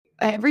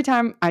every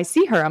time I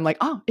see her, I'm like,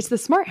 oh, it's the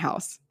smart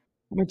house,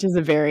 which is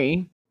a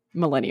very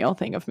millennial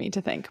thing of me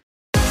to think.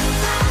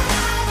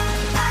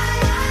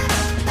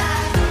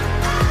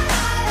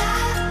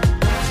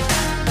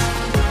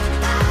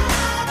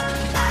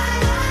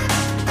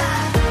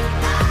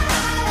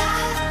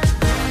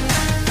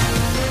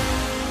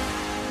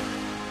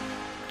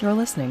 You're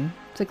listening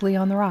to Glee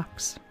on the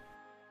Rocks.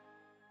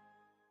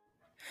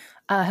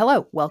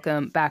 Hello,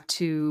 welcome back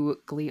to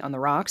Glee on the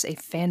Rocks, a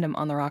Fandom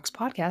on the Rocks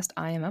podcast.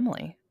 I am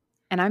Emily.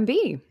 And I'm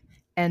B.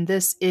 And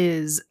this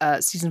is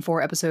season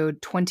 4,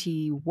 episode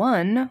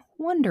 21,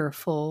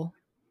 Wonderful.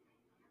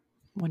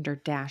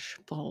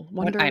 Wonderful.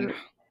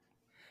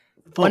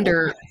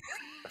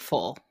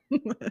 Wonderful.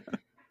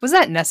 Was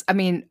that I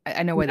mean,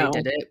 I know why they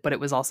did it, but it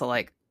was also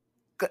like,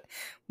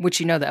 which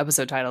the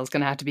episode title is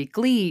going to have to be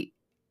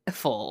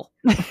Glee-ful.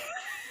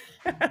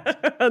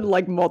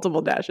 Like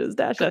multiple dashes.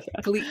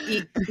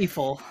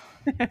 Glee-ful.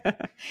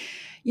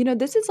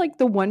 This is like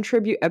the one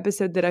tribute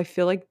episode that I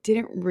feel like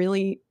didn't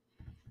really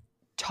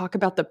talk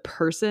about the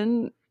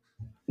person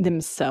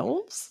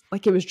themselves.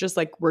 Like it was just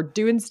like, we're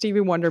doing Stevie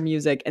Wonder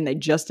music and they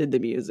just did the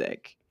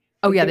music.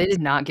 Oh yeah, they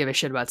did not give a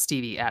shit about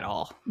Stevie at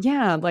all.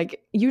 Yeah,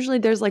 like usually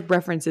there's like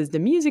references to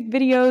music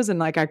videos and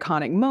like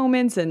iconic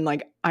moments and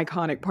like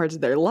iconic parts of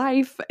their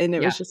life. And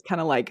it was just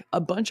kind of like a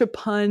bunch of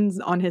puns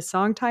on his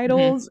song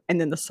titles and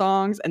then the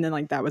songs. And then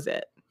like that was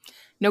it.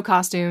 No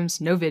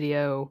costumes, no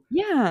video.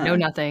 Yeah. No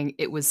nothing.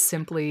 It was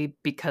simply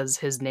because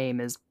his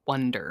name is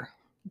Wonder.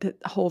 The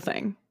whole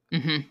thing.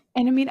 Mm-hmm.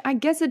 And I mean, I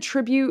guess a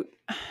tribute,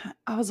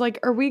 I was like,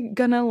 are we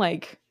gonna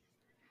like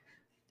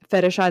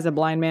fetishize a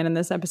blind man in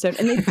this episode?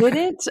 And they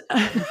didn't.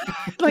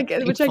 Like,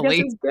 which I guess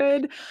is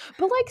good.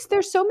 But like,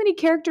 there's so many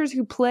characters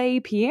who play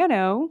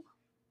piano.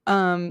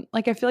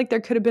 Like I feel like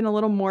there could have been a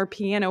little more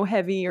piano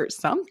heavy or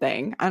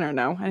something. I don't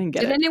know. I didn't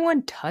get it. Did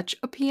anyone touch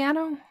a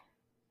piano?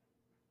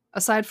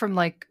 Aside from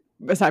like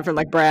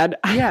Brad?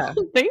 Yeah. I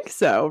don't think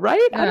so,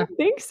 right? Yeah. I don't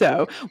think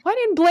so. Why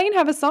didn't Blaine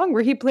have a song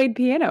where he played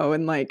piano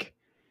and like...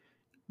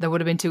 That would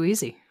have been too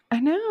easy. I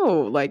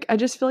know. Like, I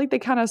just feel like they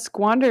kind of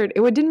squandered.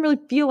 It didn't really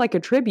feel like a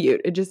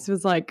tribute. It just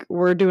was like,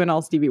 we're doing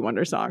all Stevie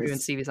Wonder songs. We're doing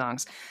Stevie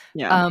songs.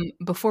 Yeah.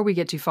 Before we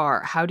get too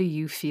far, how do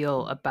you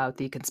feel about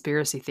the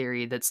conspiracy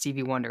theory that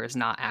Stevie Wonder is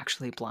not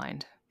actually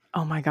blind?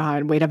 Oh my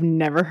God. Wait, I've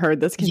never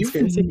heard this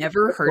conspiracy. You've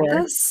never heard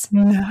this?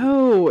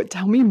 No.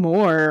 Tell me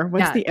more.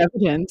 What's the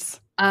evidence?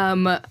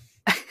 I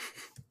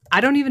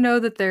don't even know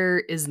that there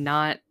is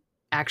not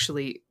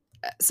actually...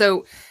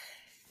 So...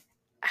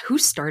 Who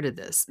started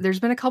this? There's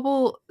been a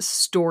couple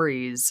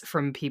stories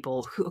from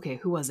people who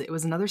was it? It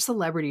was another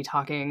celebrity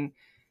talking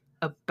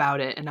about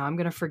it, and now I'm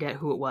gonna forget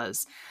who it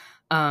was.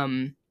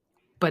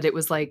 But it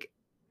was like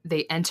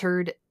they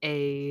entered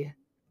a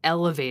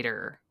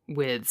elevator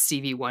with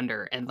Stevie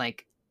Wonder, and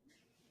like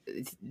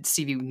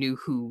Stevie knew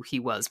who he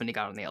was when he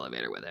got on the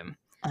elevator with him.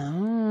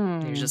 Oh,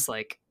 he was just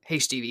like, "Hey,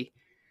 Stevie,"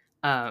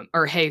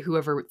 or "Hey,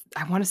 whoever."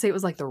 I want to say it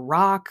was like The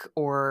Rock,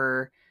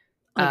 or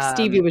like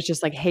Stevie was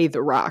just like, "Hey,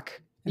 The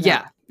Rock."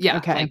 Yeah.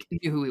 Okay. Like,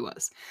 knew who he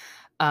was.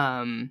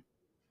 Yeah,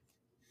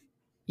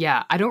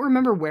 I don't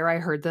remember where I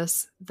heard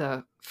this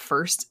the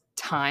first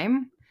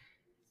time,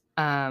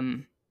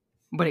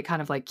 but it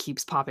kind of like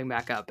keeps popping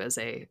back up as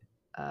a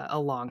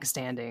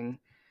long-standing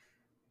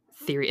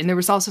theory. And there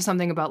was also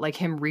something about like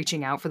him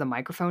reaching out for the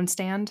microphone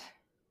stand,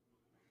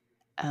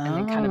 and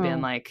then kind of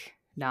being like,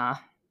 "Nah."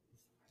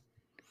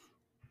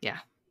 Yeah.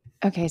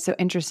 Okay, so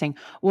interesting.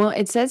 Well,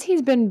 it says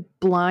he's been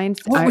blind.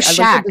 What was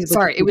Shaq?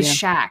 Sorry, it was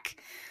Shaq.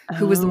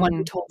 Who was the one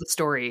who told the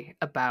story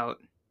about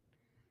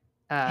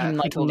him,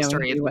 like told the knowing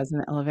story he was in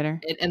the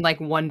elevator and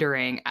like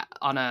wondering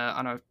on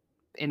a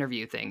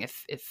interview thing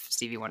if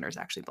Stevie Wonder is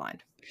actually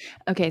blind.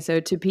 Okay,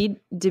 so to be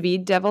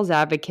devil's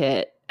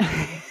advocate,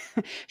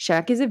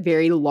 Shaq is a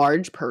very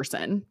large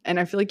person, and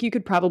I feel like you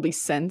could probably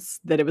sense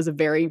that it was a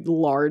very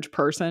large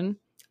person.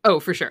 Oh,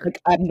 for sure.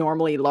 Like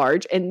abnormally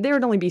large, and there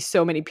would only be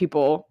so many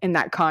people in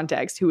that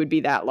context who would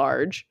be that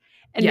large.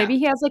 And maybe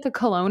he has like a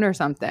cologne or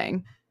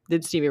something.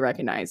 Did Stevie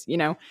recognize,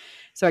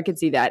 So I could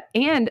see that.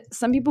 And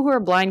some people who are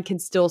blind can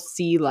still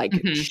see like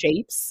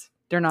shapes.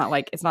 They're not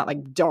like, it's not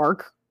like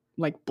dark,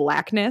 like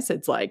blackness.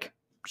 It's like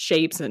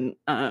shapes and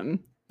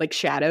like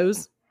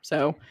shadows.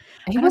 So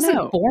he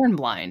wasn't born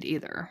blind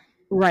either.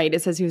 Right.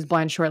 It says he was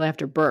blind shortly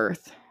after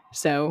birth.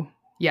 So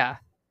yeah.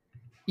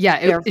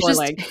 Therefore, it's just,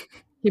 like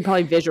he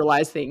probably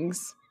visualized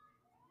things.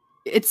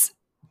 It's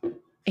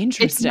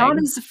interesting. It's not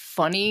as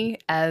funny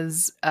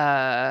as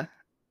Leah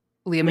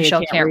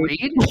Michelle can't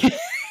read.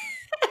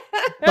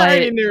 But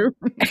I knew.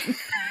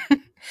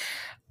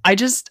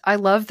 I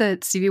love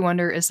that Stevie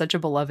Wonder is such a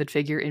beloved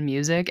figure in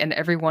music, and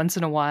every once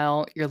in a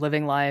while you're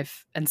living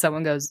life and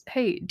someone goes,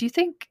 "Hey, do you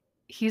think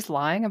he's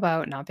lying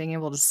about not being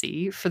able to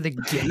see for the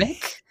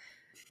gimmick?"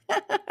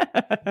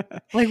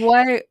 Like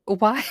why?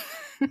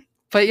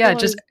 But yeah,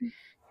 just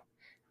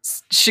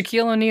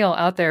Shaquille O'Neal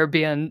out there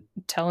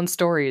telling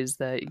stories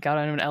that he got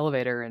on an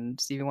elevator and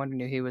Stevie Wonder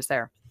knew he was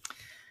there.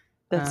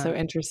 That's so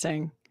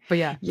interesting. But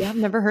yeah. Yeah, I've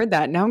never heard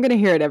that. Now I'm going to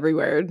hear it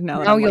everywhere now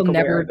that Now I'm like you'll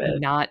aware never of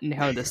it. not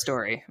know the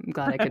story. I'm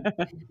glad I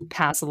could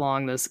pass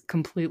along this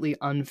completely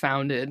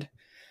unfounded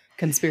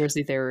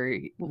conspiracy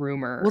theory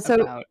rumor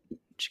about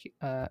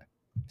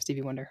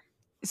Stevie Wonder.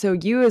 So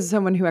you, as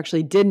someone who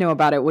actually did know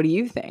about it, what do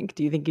you think?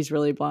 Do you think he's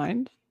really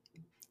blind?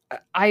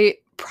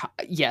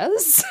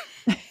 Yes.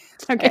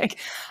 Okay. Like,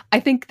 I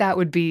think that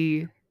would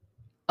be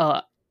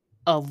a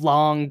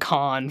long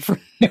con for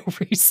no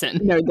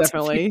reason. No,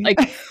 definitely.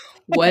 Like,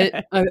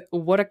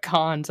 what a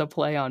con to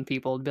play on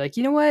people to be like,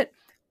 you know what?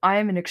 I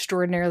am an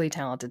extraordinarily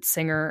talented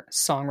singer,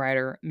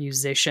 songwriter,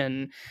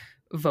 musician,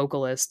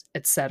 vocalist,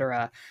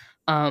 etc.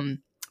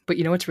 But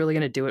you know what's really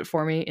going to do it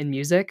for me in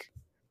music?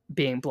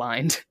 Being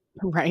blind.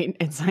 Right.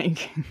 It's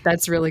like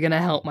that's really going to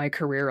help my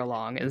career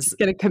along. Is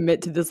going to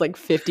commit to this like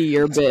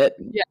 50-year bit,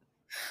 yeah,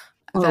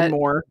 or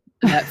more.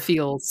 That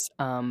feels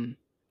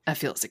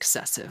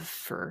excessive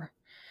for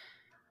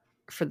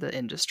the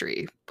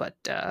industry, but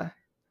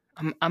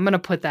I'm going to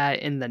put that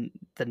in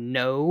the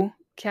no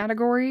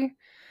category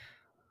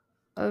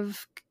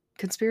of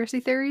conspiracy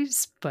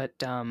theories. But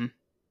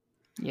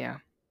yeah,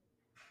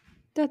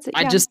 that's it.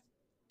 I Yeah. just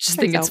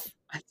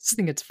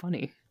think it's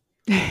funny.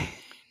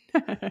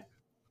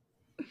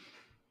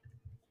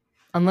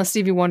 Unless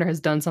Stevie Wonder has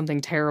done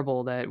something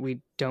terrible that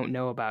we don't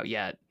know about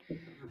yet,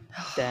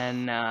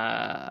 then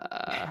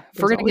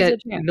we're going to get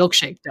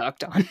milkshake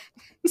ducked on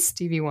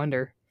Stevie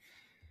Wonder.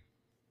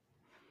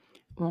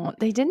 Well,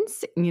 they didn't,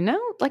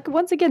 like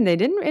once again, they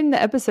didn't in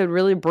the episode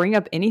really bring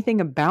up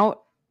anything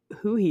about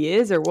who he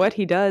is or what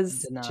he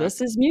does, just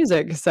his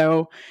music.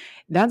 So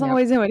that's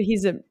always what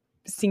he's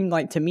seemed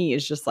like to me,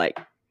 is just like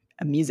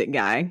a music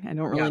guy. I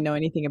don't really know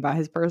anything about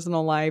his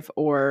personal life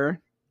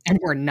and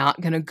we're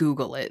not going to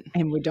Google it.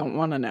 And we don't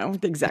want to know.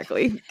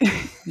 Exactly.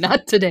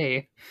 Not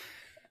today.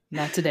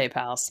 Not today,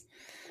 pals.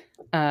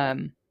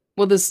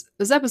 Well, this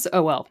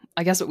episode,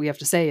 I guess what we have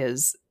to say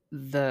is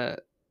the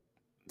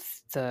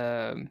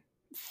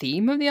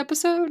theme of the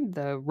episode,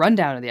 the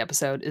rundown of the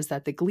episode, is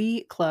that the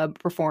Glee Club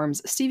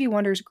performs Stevie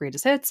Wonder's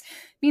greatest hits.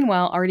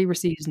 Meanwhile, Artie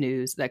receives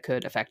news that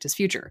could affect his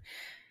future.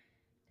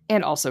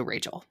 And also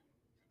Rachel.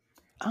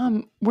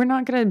 We're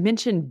not going to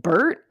mention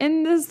Bert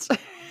in this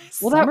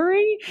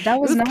summary?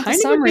 That was not the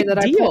summary that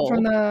I put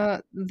from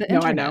the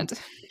internet. I know.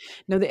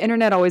 No, the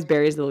internet always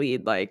buries the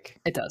lead. Like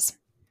it does.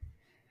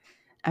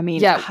 I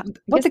mean,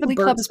 what the Glee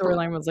Club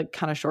storyline was like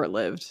kind of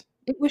short-lived.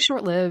 It was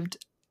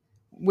short-lived,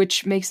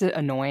 which makes it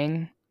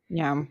annoying.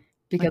 Yeah,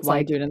 because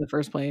why do it in the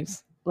first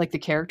place? Like the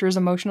characters'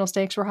 emotional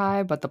stakes were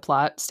high, but the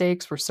plot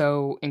stakes were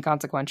so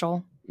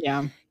inconsequential.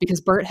 Yeah,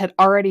 because Bert had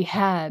already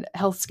had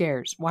health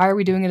scares. Why are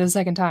we doing it a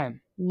second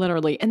time?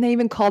 Literally, and they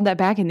even called that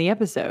back in the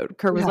episode.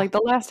 Kurt was like, "The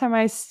last time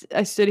I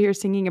stood here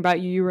singing about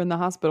you, you were in the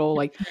hospital."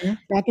 Like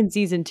back in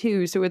season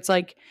 2. So it's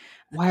like,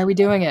 why are we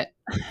doing it?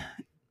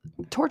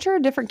 Torture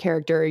a different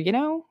character,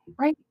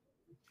 right?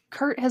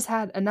 Kurt has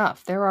had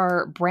enough. There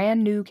are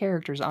brand new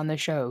characters on the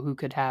show who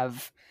could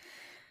have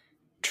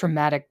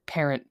traumatic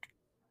parent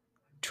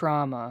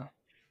trauma.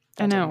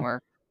 That didn't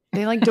work.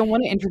 They don't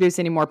want to introduce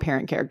any more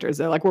parent characters.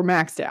 They're like, we're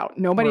maxed out.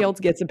 Nobody else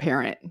gets a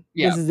parent.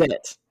 This is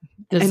it.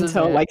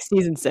 Until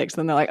season 6,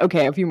 then they're like,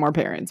 okay, a few more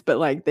parents,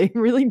 but they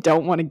really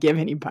don't want to give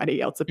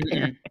anybody else a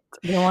parent.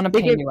 They don't want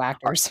to pay new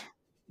actors.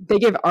 They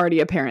give Artie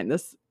a parent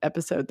this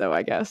episode, though,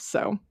 I guess.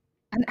 So,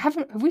 and have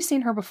we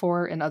seen her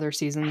before in other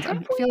seasons? I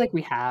feel like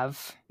we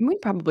have. We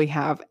probably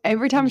have.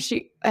 Every time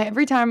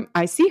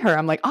I see her,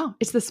 I'm like, oh,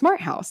 it's the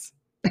Smart House,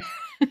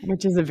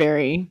 which is a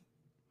very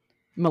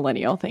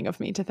millennial thing of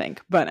me to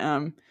think. But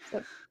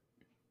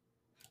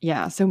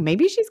yeah. So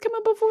maybe she's come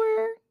up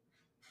before.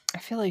 I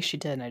feel like she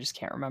did, and I just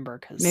can't remember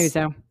because maybe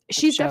so.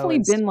 She's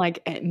definitely been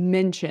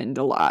mentioned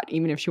a lot,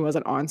 even if she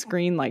wasn't on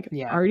screen.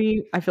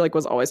 Artie, I feel like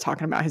was always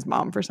talking about his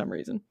mom for some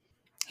reason.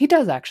 He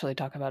does actually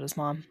talk about his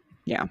mom.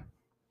 Yeah.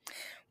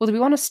 Well, do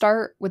we want to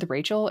start with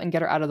Rachel and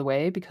get her out of the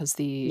way because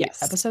the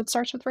episode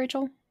starts with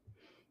Rachel?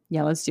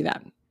 Yeah, let's do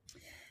that.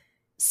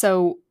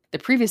 So the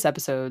previous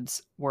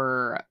episodes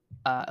were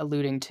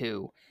alluding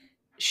to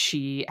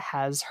she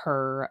has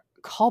her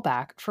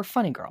callback for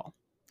Funny Girl.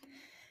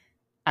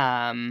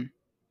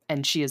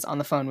 And she is on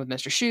the phone with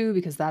Mr. Shu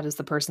because that is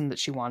the person that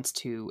she wants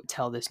to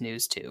tell this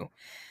news to.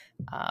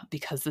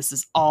 Because this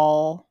is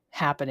all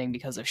happening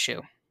because of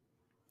Shu.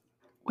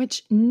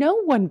 Which no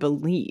one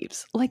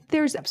believes.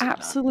 There's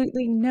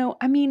absolutely no...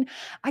 I mean,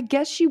 I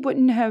guess she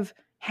wouldn't have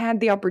had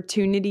the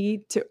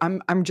opportunity to...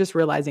 I'm just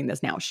realizing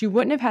this now. She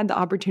wouldn't have had the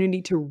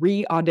opportunity to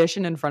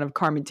re-audition in front of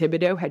Carmen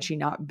Thibodeau had she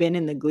not been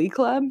in the Glee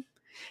Club.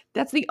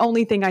 That's the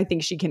only thing I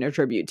think she can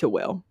attribute to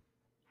Will.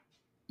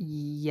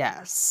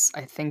 Yes,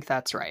 I think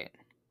that's right.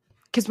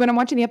 Because when I'm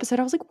watching the episode,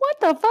 I was like, what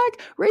the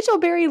fuck? Rachel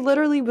Berry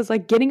literally was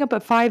getting up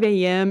at 5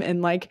 a.m.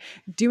 and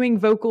doing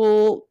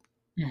vocal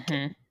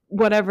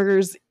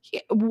whatever's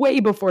way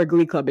before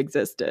Glee Club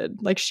existed.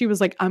 She was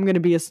like, I'm going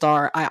to be a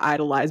star. I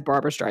idolize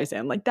Barbra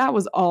Streisand. That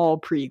was all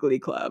pre-Glee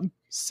Club.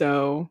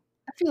 So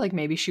I feel like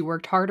maybe she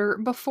worked harder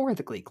before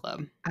the Glee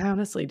Club. I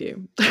honestly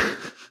do.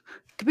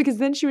 Because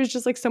then she was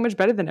just so much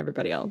better than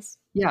everybody else.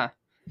 Yeah.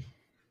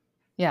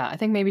 Yeah, I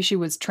think maybe she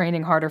was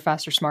training harder,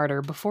 faster,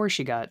 smarter before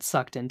she got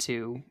sucked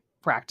into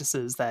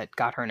practices that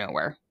got her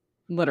nowhere.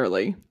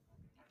 Literally.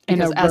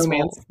 Because and a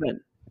romance that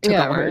took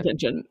all her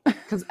attention.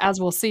 Because as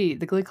we'll see,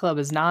 the Glee Club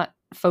is not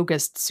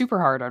focused super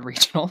hard on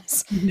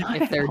regionals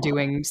if they're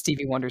doing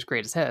Stevie Wonder's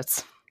greatest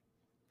hits.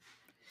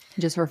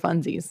 Just for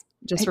funsies.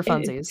 Just for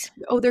funsies.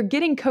 They're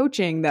getting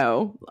coaching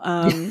though.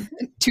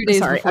 2 days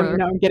sorry, before.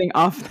 I'm getting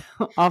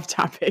off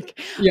topic.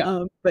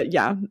 Yeah. But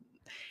yeah.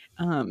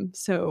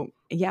 So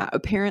yeah,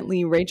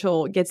 apparently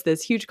Rachel gets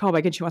this huge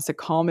callback and she wants to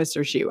call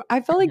Mr. Schue.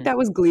 I felt like that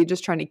was Glee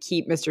just trying to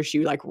keep Mr.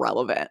 Schue like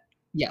relevant.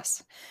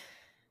 Yes.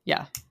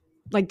 Yeah.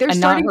 Like they're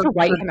starting to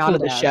write him out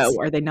of the show,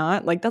 are they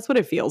not? Like that's what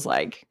it feels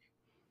like.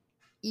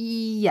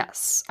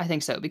 Yes, I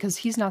think so, because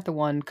he's not the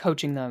one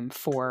coaching them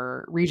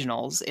for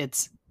regionals.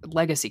 It's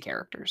legacy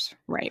characters.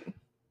 Right.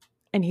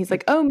 And he's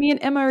like, oh, me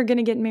and Emma are going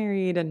to get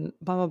married and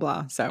blah, blah,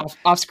 blah. So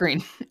off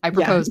screen. I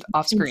proposed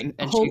off screen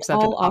and she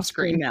accepted off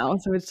screen now.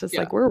 So it's just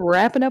like, we're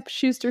wrapping up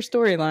Schuster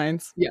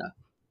storylines. Yeah.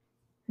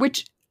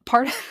 Which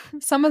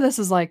some of this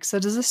is like, so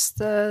does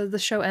the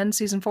show end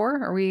season 4?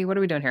 What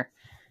are we doing here?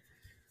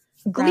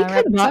 Glee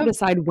could not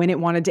decide when it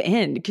wanted to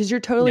end because you're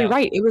totally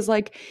right. It was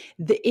like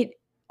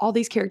all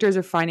these characters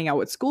are finding out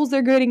what schools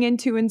they're getting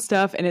into and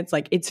stuff. And it's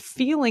like, it's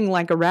feeling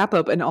like a wrap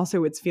up and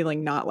also it's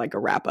feeling not like a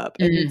wrap up.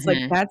 And it's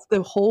like, that's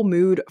the whole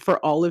mood for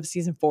all of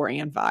season 4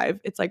 and 5.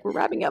 It's like, we're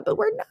wrapping up, but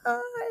we're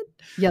not.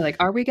 Yeah. Like,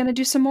 are we going to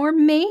do some more?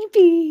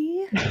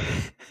 Maybe.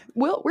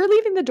 Well, we're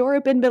leaving the door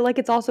open, but like,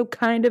 it's also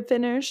kind of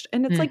finished.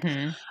 And it's like,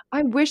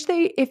 I wish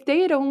if they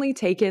had only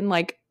taken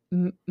like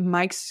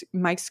Mike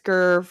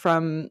Skur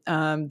from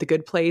The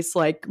Good Place,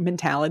 like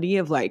mentality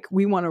of like,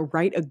 we want to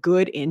write a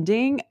good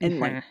ending and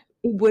like,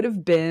 it would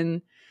have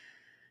been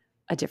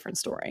a different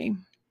story.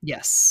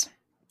 Yes.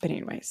 But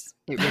anyways.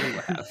 It really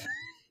would have.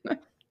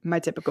 My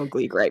typical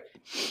Glee gripe.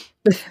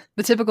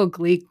 The typical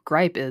Glee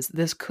gripe is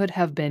this could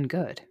have been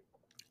good.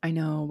 I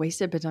know.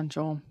 Wasted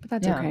potential. But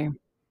that's okay.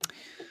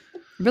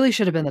 Really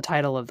should have been the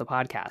title of the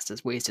podcast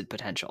is Wasted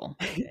Potential.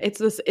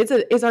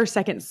 It's our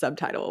second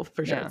subtitle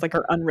for sure. Yeah. It's like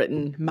our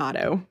unwritten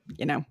motto,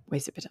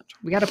 wasted potential.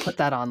 We got to put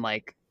that on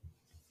like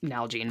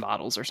Nalgene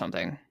bottles or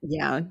something.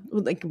 Yeah,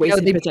 like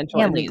wasted potential.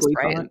 Stanleys,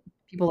 right?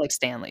 People like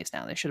Stanleys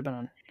now. They should have been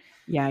on.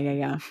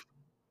 Yeah.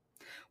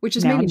 Which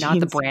is maybe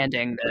not the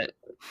branding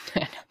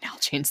that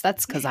Nalgene's.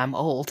 That's because I'm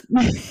old.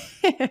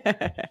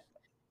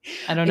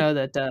 I don't know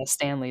that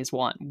Stanleys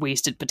want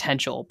wasted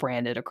potential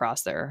branded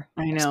across their.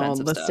 I know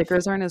the stuff.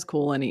 stickers aren't as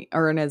cool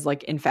aren't as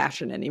like in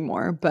fashion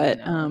anymore. But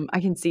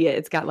I can see it.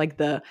 It's got like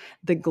the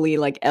Glee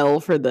like L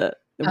for the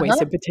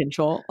wasted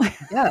potential.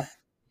 Yeah,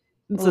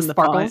 it's in the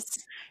sparkles.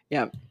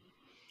 Yeah.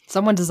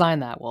 Someone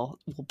designed that. We'll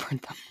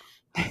print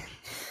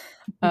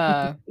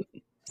them.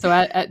 So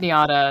at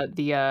NYADA,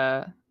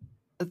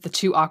 the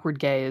two awkward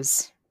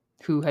gays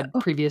who had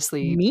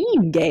previously the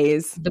mean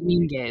gays, the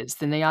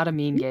NYADA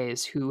mean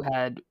gays who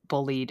had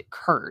bullied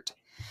Kurt,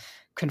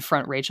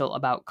 confront Rachel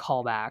about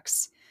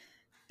callbacks.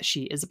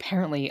 She is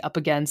apparently up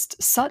against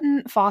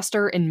Sutton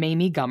Foster and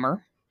Mamie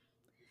Gummer.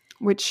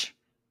 Which,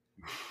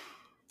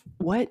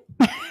 what?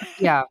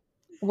 Yeah,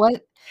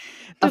 what?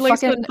 Like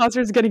Sutton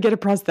Foster is going to get a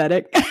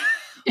prosthetic.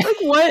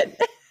 Like what?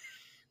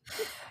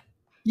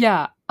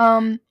 Yeah.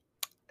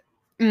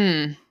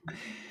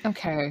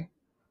 Okay.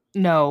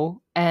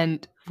 No.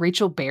 And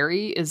Rachel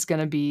Berry is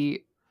going to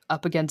be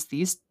up against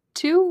these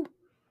two?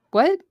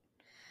 What?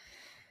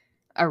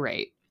 All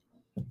right.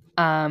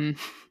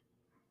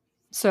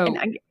 So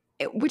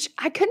which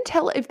I couldn't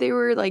tell if they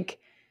were like,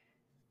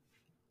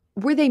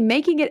 were they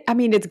making it? I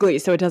mean, it's Glee,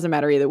 so it doesn't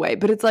matter either way.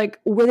 But it's like,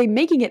 were they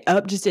making it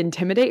up just to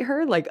intimidate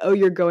her? Like, oh,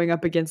 you're going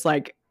up against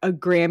like a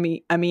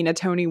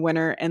Tony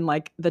winner and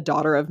like the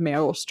daughter of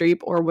Meryl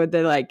Streep, or would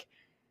they like,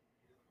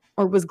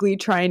 or was Glee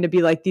trying to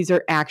be like, these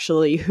are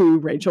actually who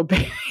Rachel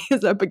Berry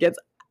is up against?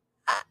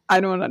 I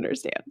don't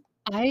understand.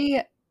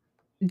 I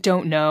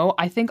don't know.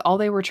 I think all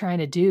they were trying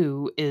to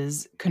do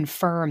is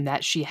confirm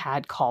that she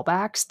had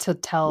callbacks to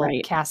tell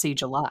Cassie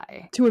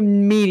July. To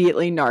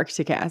immediately narc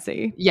to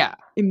Cassie. Yeah.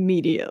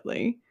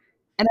 Immediately.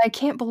 And I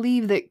can't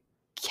believe that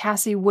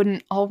Cassie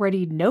wouldn't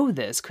already know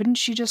this. Couldn't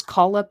she just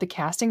call up the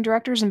casting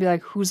directors and be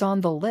like, who's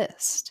on the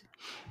list?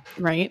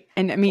 Right.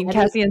 And I mean,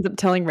 Cassie ends up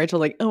telling Rachel,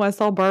 like, oh, I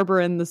saw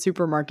Barbara in the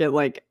supermarket.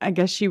 Like, I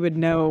guess she would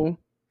know.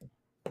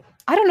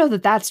 I don't know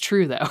that that's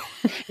true, though.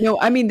 No,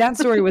 I mean, that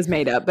story was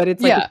made up, but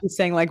it's like she's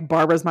saying, like,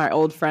 Barbara's my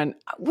old friend.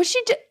 Was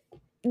she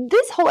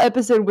this whole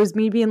episode was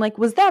me being like,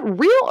 was that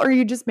real or are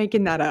you just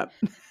making that up?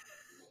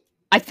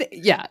 I think,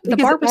 the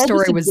Barbara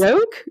story was a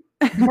joke.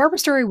 The Barbara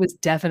story was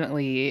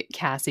definitely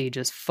Cassie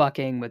just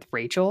fucking with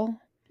Rachel.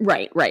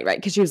 Right.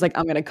 Because she was like,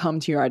 I'm going to come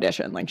to your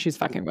audition. Like, she's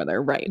fucking with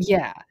her. Right.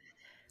 Yeah.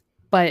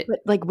 But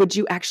like, would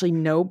you actually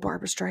know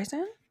Barbara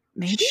Streisand?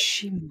 Maybe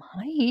she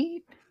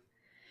might.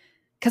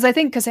 Because I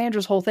think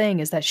Cassandra's whole thing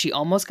is that she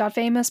almost got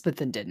famous, but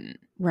then didn't.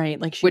 Right.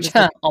 Like she was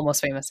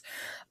almost famous.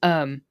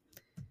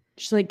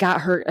 She like got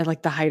hurt at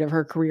like the height of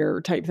her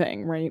career type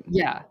thing. Right.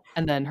 Yeah.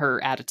 And then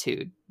her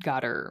attitude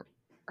got her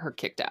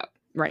kicked out.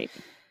 Right.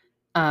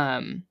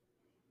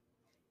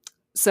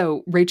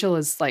 So Rachel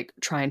is like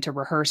trying to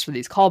rehearse for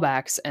these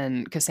callbacks,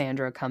 and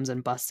Cassandra comes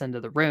and busts into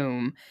the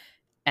room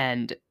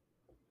and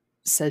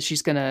says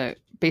she's going to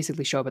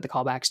basically show up at the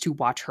callbacks to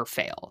watch her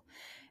fail.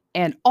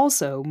 And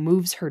also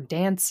moves her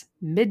dance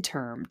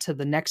midterm to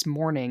the next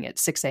morning at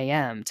 6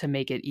 a.m. to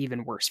make it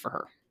even worse for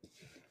her.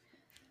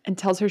 And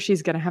tells her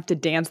she's going to have to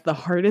dance the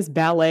hardest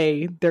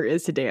ballet there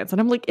is to dance.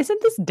 And I'm like,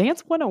 isn't this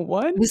Dance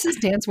 101? This is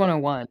Dance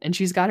 101. And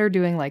she's got her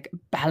doing like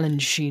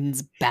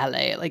Balanchine's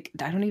ballet. Like,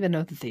 I don't even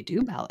know that they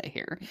do ballet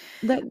here.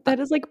 That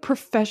is like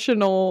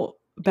professional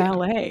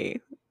ballet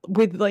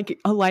with like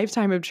a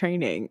lifetime of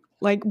training.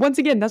 Like, once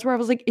again, that's where I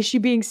was like, is she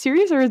being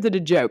serious or is it a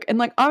joke? And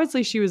like,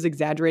 obviously she was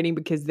exaggerating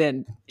because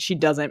then she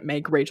doesn't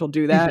make Rachel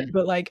do that.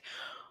 But like,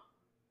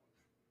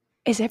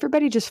 is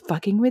everybody just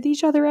fucking with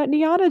each other at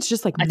Niana? It's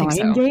just like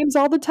mind games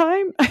all the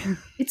time.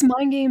 It's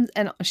mind games.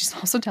 And she's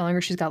also telling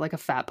her she's got like a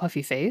fat,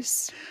 puffy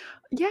face.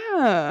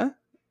 Yeah.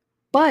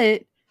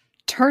 But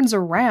turns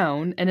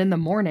around and in the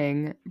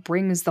morning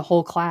brings the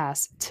whole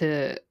class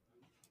to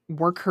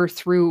work her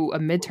through a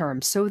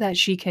midterm so that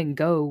she can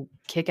go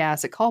kick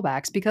ass at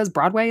callbacks because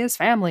Broadway is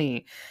family.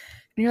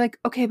 And you're like,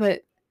 okay,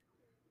 but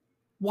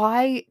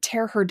why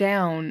tear her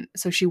down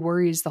so she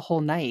worries the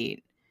whole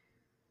night?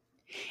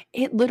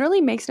 It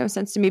literally makes no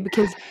sense to me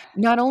because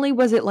not only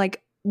was it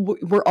like,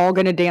 we're all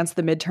going to dance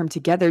the midterm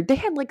together. They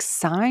had like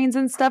signs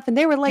and stuff and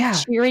they were like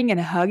cheering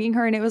and hugging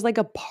her. And it was like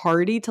a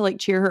party to like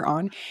cheer her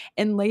on.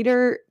 And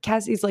later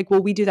Cassie's like,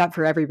 well, we do that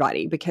for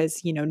everybody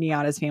because, you know,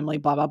 Niana's family,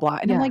 blah, blah, blah.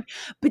 And I'm like,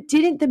 but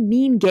didn't the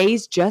mean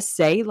gays just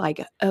say like,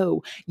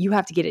 oh, you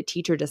have to get a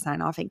teacher to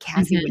sign off and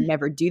Cassie would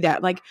never do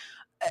that. Like,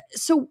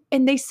 so,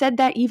 and they said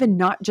that even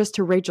not just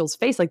to Rachel's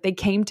face, like they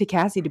came to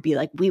Cassie to be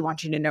like, we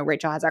want you to know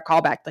Rachel has our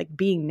callback, like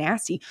being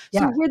nasty.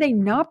 So were they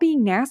not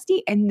being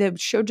nasty? And the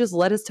show just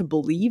led us to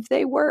believe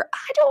they were.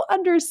 I don't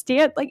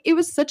understand. Like it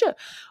was such a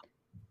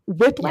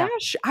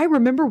whiplash. I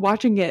remember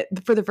watching it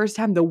for the first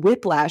time, the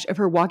whiplash of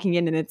her walking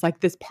in and it's like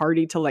this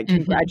party to like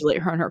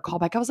congratulate her on her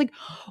callback. I was like,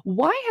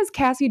 why has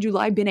Cassie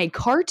July been a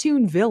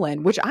cartoon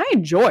villain, which I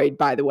enjoyed,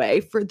 by the way,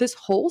 for this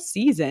whole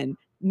season?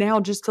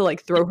 Now just to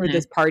like throw her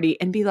this party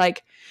and be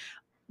like,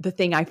 the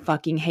thing I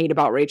fucking hate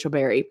about Rachel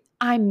Berry.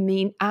 I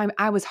mean,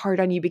 I was hard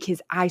on you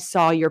because I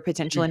saw your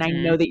potential and I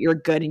know that you're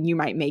good and you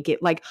might make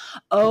it. Like,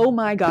 oh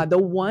my God, the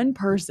one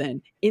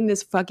person in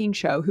this fucking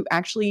show who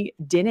actually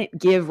didn't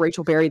give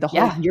Rachel Berry the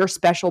whole you're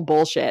special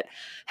bullshit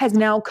has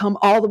now come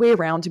all the way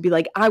around to be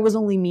like, I was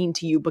only mean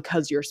to you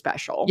because you're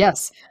special.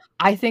 Yes.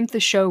 I think the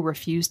show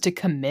refused to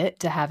commit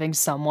to having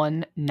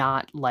someone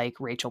not like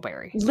Rachel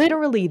Berry.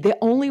 Literally, the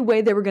only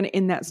way they were going to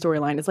end that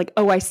storyline is like,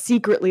 oh, I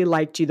secretly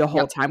liked you the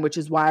whole time, which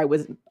is why I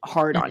was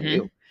hard on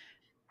you.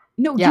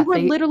 No, you were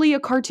literally a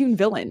cartoon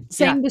villain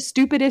saying the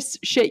stupidest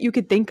shit you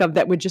could think of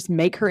that would just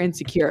make her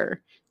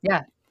insecure.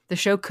 Yeah, the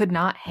show could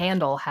not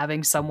handle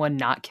having someone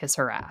not kiss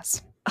her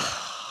ass.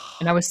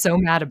 And I was so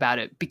mad about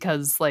it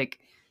because like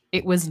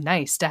it was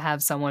nice to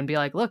have someone be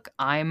like, look,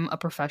 I'm a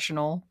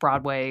professional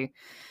Broadway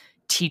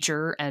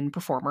teacher and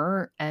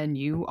performer and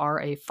you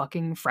are a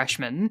fucking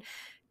freshman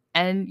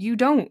and you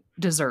don't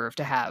deserve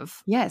to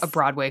have a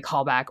Broadway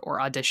callback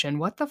or audition.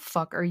 What the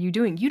fuck are you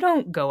doing? You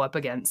don't go up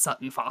against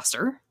Sutton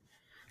Foster.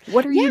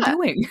 What are you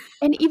doing?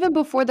 And even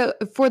before the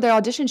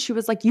audition, she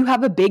was like, you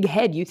have a big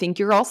head. You think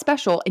you're all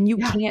special and you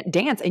can't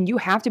dance and you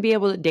have to be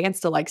able to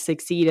dance to like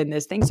succeed in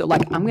this thing. So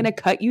like, I'm going to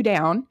cut you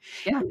down.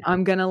 Yeah.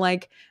 I'm going to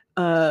like,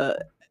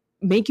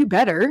 make you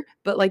better,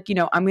 but like, you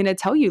know, I'm going to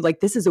tell you like,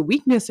 this is a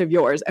weakness of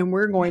yours and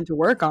we're going to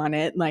work on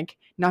it. Like,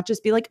 not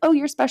just be like, oh,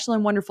 you're special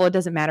and wonderful. It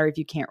doesn't matter if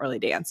you can't really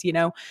dance, you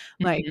know,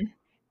 like,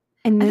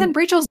 and then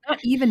Rachel's not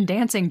even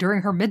dancing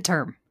during her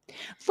midterm.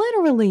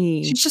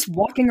 Literally. She's just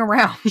walking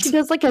around. She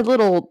does like a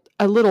little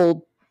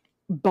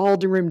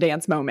ballroom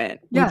dance moment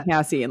with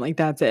Cassie and like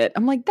that's it.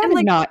 I'm like, that is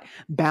like, not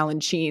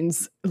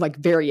Balanchine's like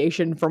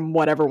variation from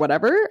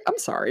whatever. I'm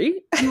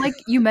sorry. And like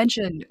you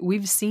mentioned,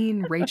 we've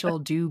seen Rachel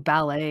do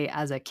ballet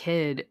as a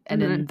kid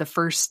and in the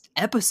first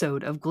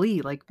episode of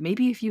Glee. Like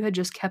maybe if you had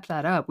just kept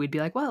that up, we'd be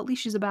like, well, at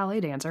least she's a ballet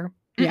dancer.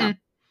 Yeah.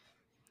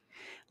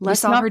 We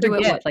saw her do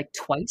it like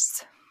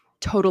twice.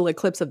 Total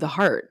Eclipse of the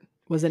Heart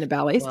was in a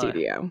ballet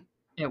studio.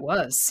 It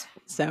was.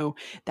 So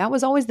that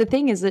was always the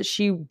thing, is that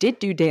she did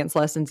do dance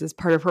lessons as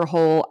part of her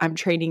whole, I'm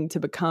training to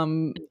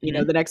become, you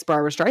know, the next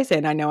Barbra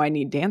Streisand. I know I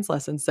need dance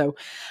lessons. So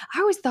I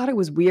always thought it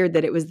was weird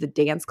that it was the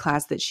dance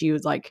class that she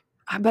was like,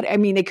 but I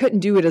mean, they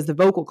couldn't do it as the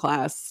vocal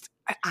class.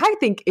 I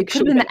think it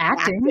should have been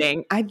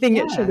acting. I think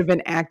it should have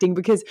been acting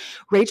because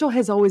Rachel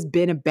has always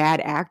been a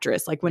bad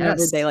actress. Like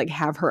whenever they like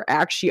have her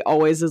act, she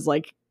always is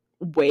like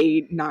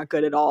way not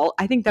good at all.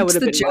 I think that would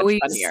have been much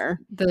funnier.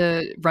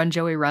 The Run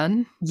Joey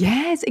Run?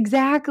 Yes,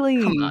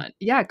 exactly. Come on.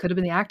 Yeah, it could have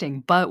been the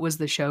acting. But was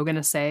the show going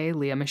to say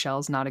Lea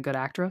Michele's not a good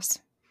actress?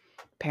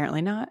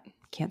 Apparently not.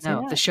 Can't say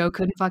that. The show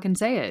couldn't fucking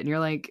say it. And you're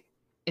like,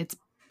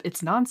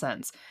 it's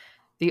nonsense.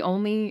 The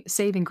only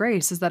saving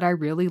grace is that I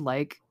really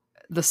like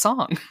the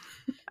song.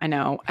 I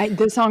know.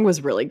 The song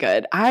was really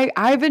good.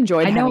 I've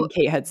enjoyed having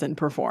Kate Hudson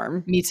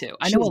perform. Me too.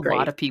 I know a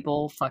lot of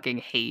people fucking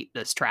hate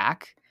this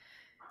track.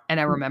 And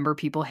I remember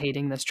people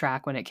hating this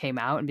track when it came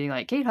out and being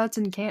like, Kate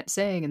Hudson can't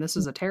sing and this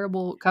is a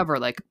terrible cover.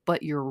 Like,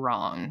 but you're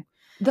wrong.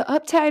 The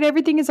Uptight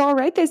Everything Is All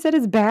Right, they said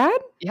is bad?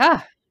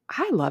 Yeah.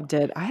 I loved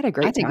it. I had a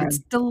great time. I think it's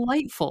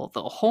delightful.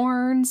 The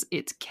horns,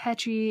 it's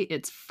catchy,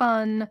 it's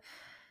fun.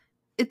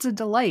 It's a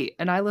delight.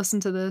 And I listen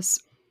to this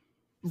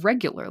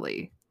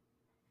regularly.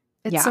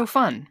 It's so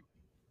fun.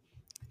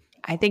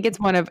 I think it's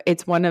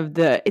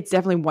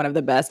definitely one of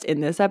the best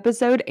in this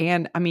episode.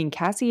 And I mean,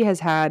 Cassie has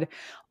had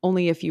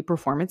only a few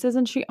performances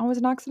and she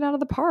always knocks it out of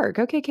the park.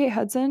 Okay, Kate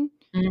Hudson.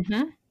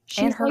 Mm-hmm.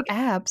 And her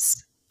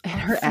abs. And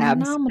her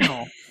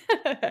phenomenal.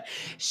 Abs.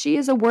 She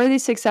is a worthy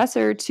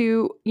successor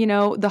to,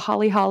 the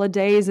Holly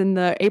Holidays and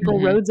the April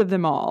Rhodes of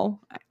them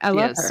all. I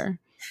love her.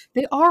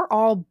 They are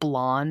all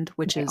blonde,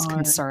 which is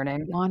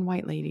concerning. Blonde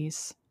white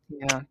ladies.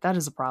 Yeah, that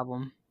is a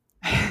problem.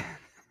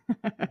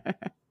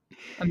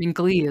 I mean,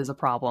 Glee is a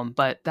problem,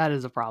 but that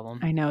is a problem.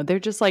 I know.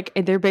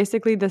 They're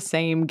basically the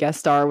same guest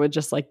star with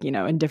just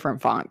in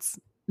different fonts.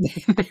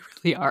 They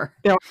really are.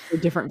 They're all a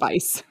different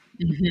vice.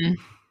 Mm-hmm.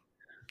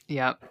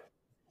 Yep.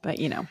 But,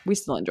 we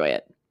still enjoy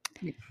it.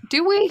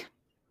 Do we?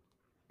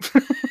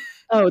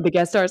 Oh, the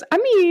guest stars. I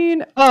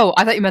mean. Oh,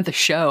 I thought you meant the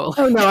show.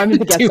 Oh, no, I mean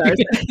the guest stars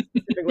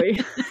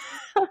specifically.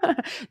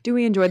 Do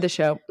we enjoy the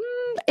show?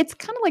 It's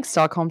kind of like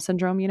Stockholm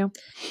Syndrome,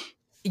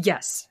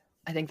 Yes.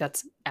 I think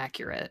that's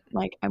accurate.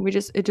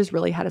 It just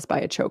really had us by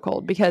a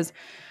chokehold because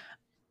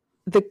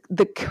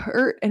the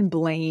Kurt and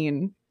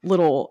Blaine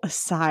little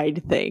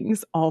aside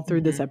things all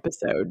through this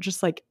episode,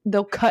 just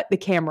they'll cut the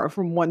camera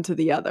from one to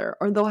the other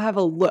or they'll have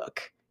a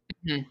look.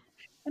 Mm-hmm.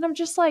 And I'm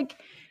just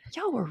like,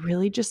 y'all were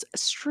really just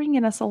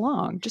stringing us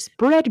along, just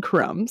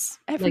breadcrumbs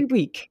every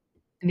week.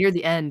 Near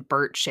the end,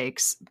 Bert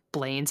shakes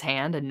Blaine's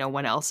hand and no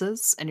one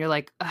else's. And you're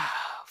like, oh,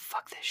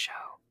 fuck this show.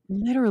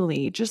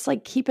 Literally, just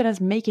keeping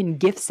us making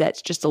gift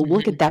sets just to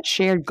look at that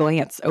shared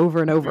glance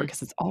over and over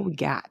because it's all we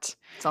got.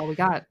 It's all we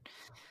got.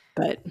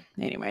 But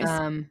anyways.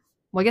 Well,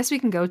 I guess we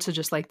can go to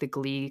just the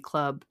Glee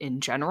Club in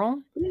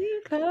general.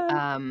 Glee Club.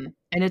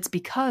 And it's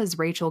because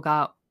Rachel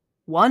got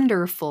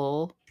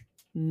wonderful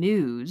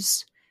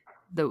news.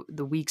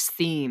 The week's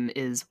theme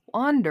is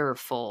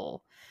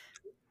wonderful.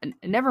 And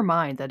never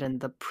mind that in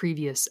the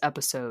previous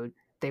episode,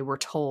 they were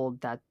told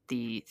that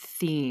the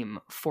theme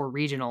for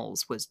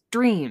regionals was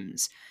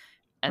dreams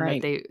and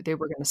that they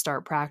were going to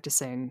start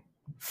practicing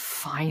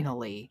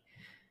finally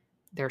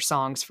their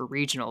songs for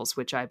regionals,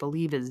 which I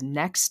believe is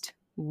next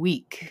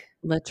week.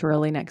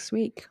 Literally next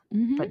week.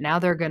 Mm-hmm. But now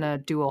they're going to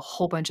do a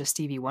whole bunch of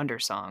Stevie Wonder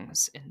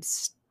songs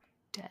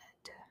instead.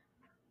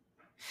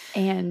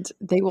 And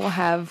they will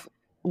have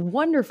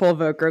wonderful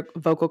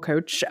vocal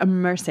coach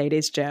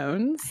Mercedes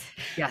Jones.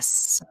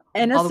 Yes.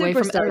 And a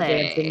superstar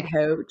dancing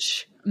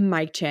coach,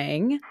 Mike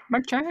Chang.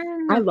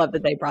 I love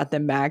that they brought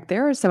them back. They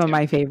are some of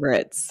my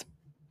favorites.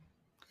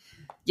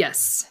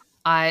 Yes.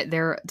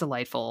 They're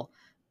delightful.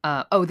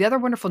 The other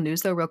wonderful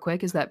news though, real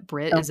quick, is that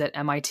Britt is at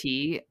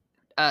MIT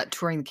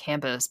touring the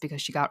campus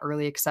because she got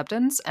early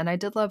acceptance. And I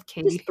did love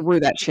Katie. Just threw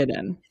that shit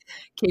in.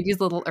 Kitty's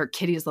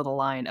little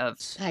line of,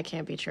 that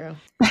can't be true.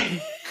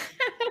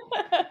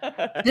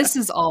 This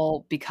is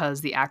all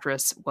because the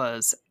actress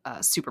was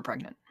super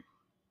pregnant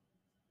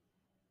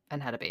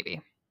and had a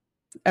baby.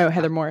 Oh,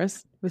 Heather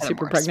Morris was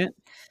super pregnant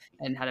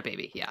and had a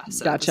baby. Yeah.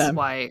 So gotcha. This is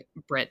why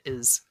Britt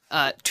is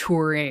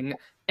touring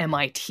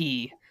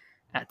MIT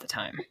at the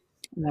time.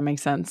 That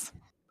makes sense.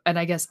 And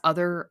I guess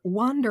other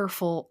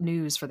wonderful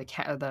news for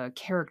the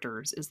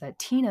characters is that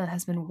Tina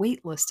has been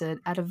waitlisted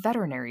at a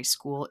veterinary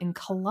school in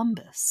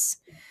Columbus.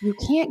 You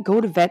can't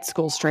go to vet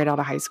school straight out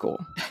of high school.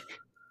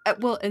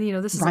 Well, and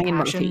this is Ryan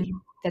a passion Murphy.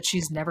 that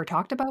she's never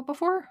talked about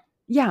before.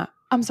 Yeah.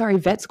 I'm sorry.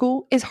 Vet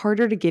school is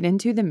harder to get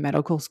into than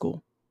medical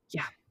school.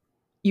 Yeah.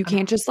 You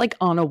can't just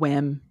on a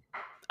whim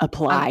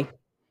apply.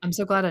 I'm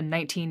so glad a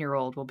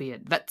 19-year-old will be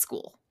at vet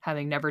school,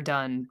 having never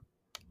done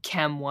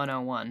Chem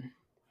 101.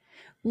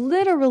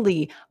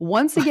 Literally,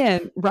 once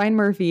again, Ryan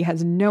Murphy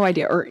has no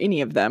idea, or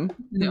any of them,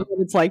 what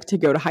it's like to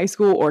go to high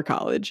school or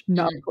college.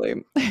 Not a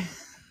clue.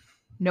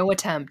 No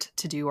attempt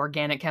to do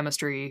organic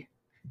chemistry,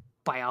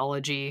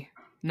 biology,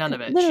 none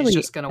of it. Literally, she's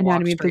just going to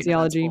walk straight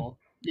physiology, to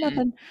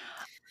nothing.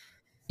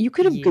 You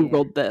could have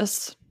Googled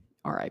this.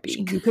 R.I.P.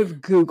 You could have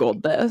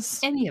Googled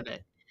this. Any of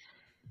it.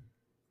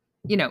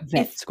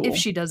 If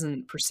she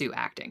doesn't pursue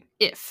acting,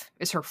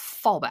 is her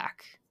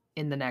fallback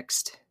in the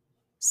next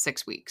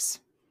 6 weeks.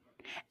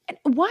 And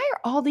why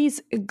are all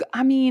these?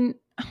 I mean,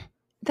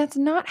 that's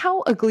not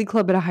how a Glee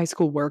club at a high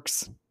school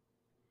works.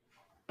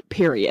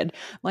 Period.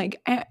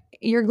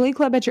 Your Glee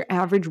club at your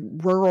average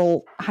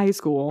rural high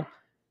school,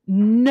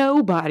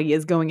 nobody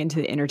is going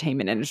into the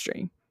entertainment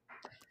industry.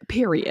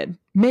 Period.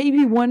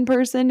 Maybe one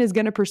person is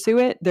going to pursue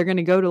it. They're going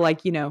to go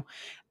to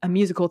a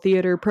musical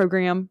theater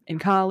program in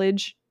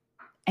college.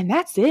 And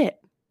that's it.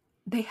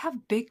 They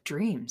have big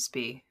dreams,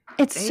 B.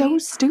 It's so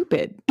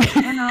stupid.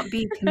 Cannot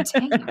be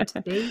contained.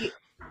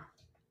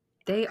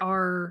 They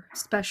are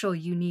special,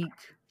 unique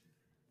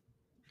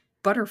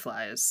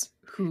butterflies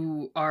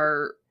who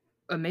are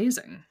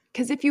amazing.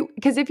 Because if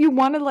you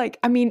want to, like,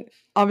 I mean,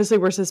 obviously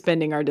we're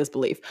suspending our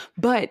disbelief,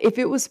 but if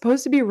it was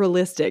supposed to be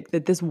realistic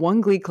that this one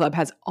Glee club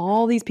has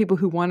all these people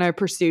who want to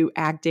pursue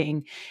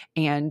acting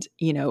and,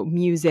 you know,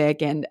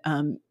 music and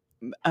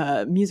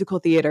musical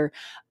theater,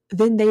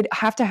 then they'd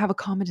have to have a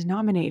common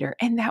denominator,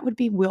 and that would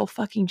be Will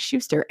fucking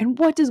Schuester. And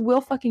what does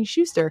Will fucking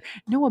Schuester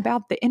know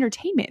about the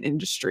entertainment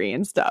industry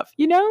and stuff?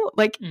 You know,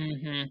 like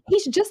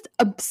he's just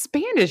a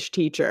Spanish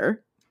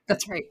teacher.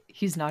 That's right.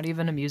 He's not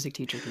even a music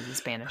teacher. He's a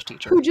Spanish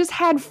teacher. Who just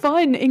had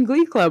fun in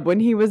Glee Club when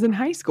he was in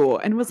high school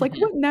and was like,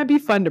 wouldn't that be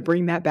fun to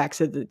bring that back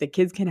so that the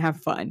kids can have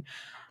fun?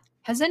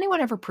 Has anyone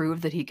ever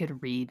proved that he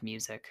could read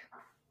music?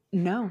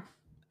 No.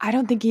 I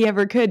don't think he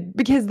ever could,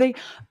 because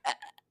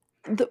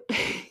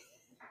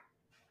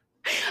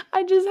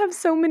I just have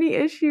so many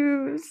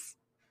issues.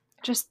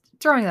 Just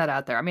throwing that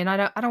out there. I mean,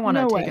 I don't want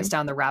to take us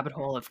down the rabbit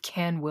hole of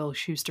can Will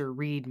Schuester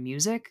read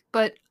music,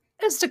 but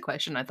it's a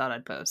question I thought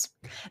I'd pose.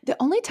 The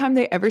only time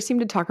they ever seem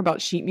to talk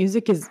about sheet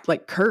music is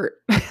like Kurt.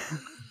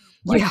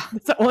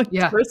 It's the only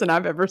person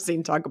I've ever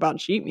seen talk about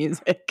sheet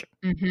music.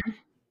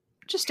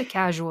 Just a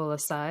casual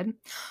aside.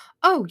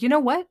 Oh, you know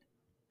what?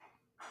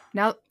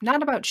 Now,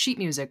 not about sheet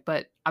music,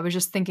 but I was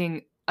just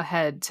thinking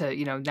ahead to,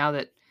 you know, now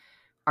that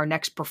our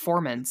next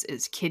performance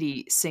is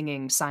Kitty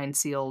singing Signed,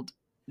 Sealed,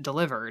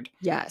 Delivered.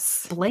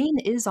 Yes. Blaine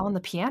is on the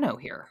piano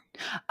here.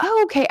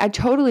 Oh, okay. I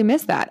totally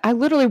missed that. I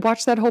literally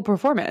watched that whole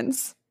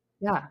performance.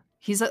 Yeah.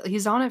 He's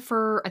on it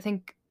for, I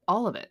think,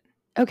 all of it.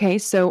 Okay.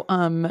 So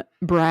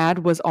Brad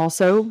was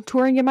also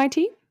touring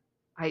MIT?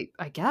 I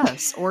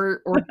guess.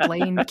 Or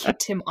Blaine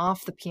kicked him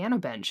off the piano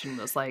bench and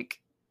was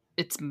like,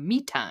 it's me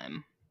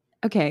time.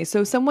 Okay.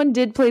 So someone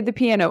did play the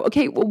piano.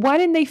 Okay. Well, why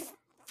didn't they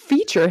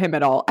feature him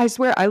at all? I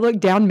swear I looked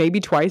down maybe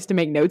twice to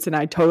make notes and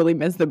I totally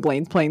missed that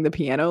Blaine's playing the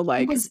piano.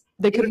 Like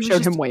they could have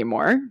showed him way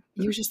more.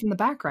 He was just in the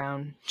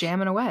background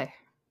jamming away.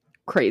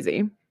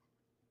 Crazy.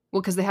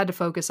 Well, because they had to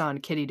focus on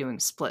Kitty doing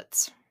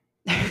splits.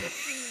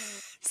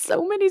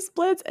 So many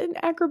splits and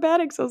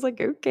acrobatics. I was like,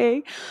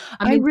 okay.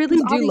 I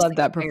really do love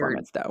that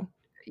performance though.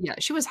 Yeah,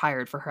 she was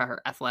hired for her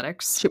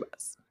athletics. She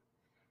was.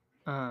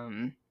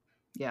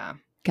 Yeah.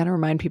 Gotta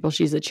remind people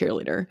she's a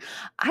cheerleader.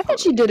 I thought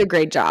she did a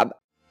great job.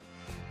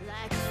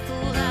 Like a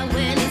fool, I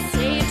went and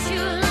stayed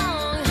too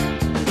long.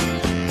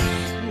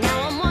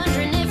 Now I'm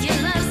wondering if your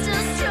love's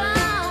still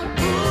strong.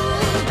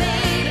 Ooh,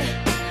 baby,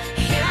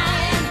 here I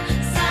am,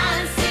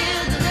 signed,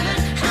 sealed,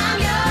 delivered, I'm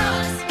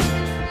yours.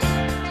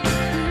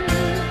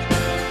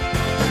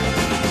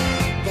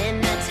 Then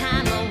that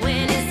time I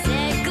went and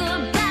said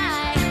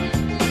goodbye.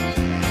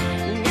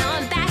 Now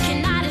I'm back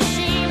and not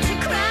ashamed to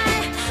cry.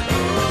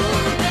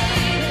 Ooh,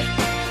 baby,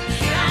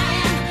 here I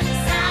am,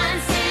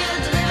 signed,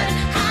 sealed, delivered,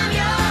 I'm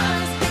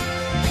yours.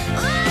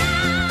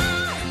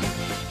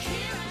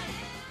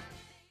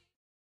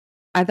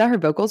 I thought her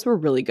vocals were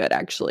really good,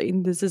 actually.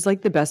 This is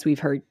like the best we've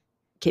heard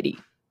Kitty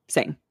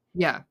sing.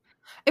 Yeah.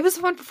 It was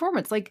a fun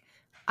performance. Like,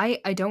 I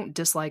don't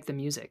dislike the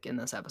music in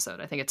this episode.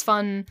 I think it's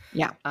fun.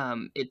 Yeah.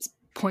 It's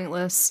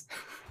pointless.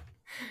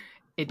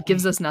 It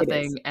gives us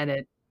nothing and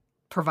it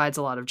provides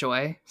a lot of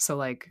joy. So,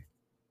 like,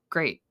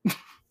 great.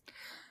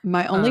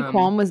 My only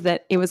qualm was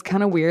that it was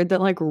kind of weird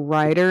that like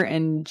Ryder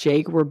and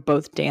Jake were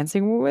both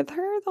dancing with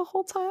her the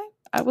whole time.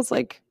 I was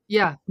like,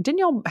 yeah. Didn't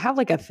y'all have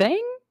like a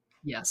thing?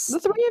 Yes. The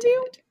three of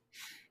you?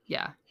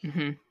 Yeah.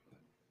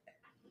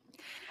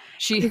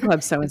 Glee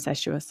Club's so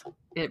incestuous.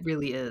 It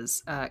really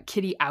is.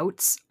 Kitty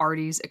outs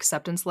Artie's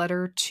acceptance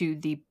letter to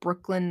the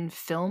Brooklyn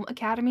Film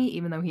Academy,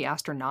 even though he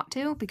asked her not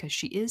to, because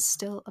she is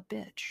still a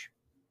bitch.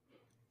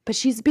 But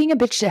she's being a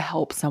bitch to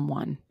help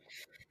someone.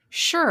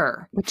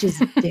 Sure. Which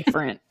is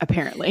different,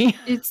 apparently.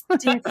 It's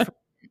different.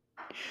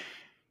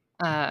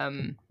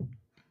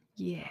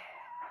 Yeah.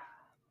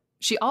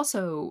 She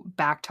also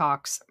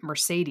backtalks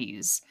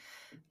Mercedes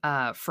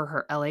for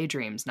her LA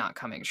dreams not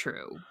coming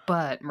true.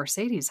 But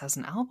Mercedes has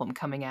an album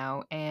coming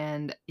out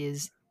and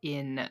is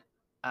in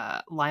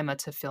Lima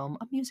to film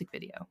a music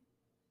video.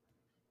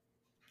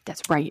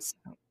 That's right.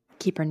 So,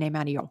 keep her name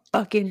out of your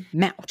fucking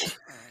mouth.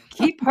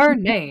 Keep her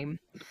name.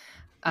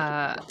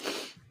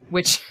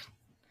 Which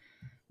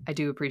I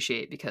do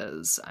appreciate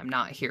because I'm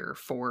not here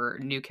for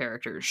new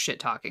characters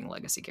shit-talking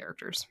legacy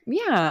characters.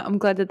 Yeah, I'm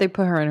glad that they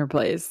put her in her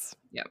place.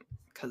 Yeah,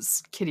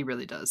 because Kitty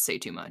really does say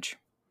too much.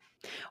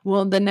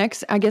 Well, the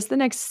next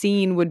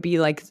scene would be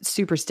like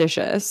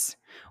Superstitious,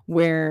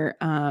 where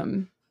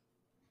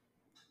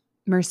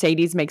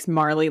Mercedes makes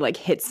Marley like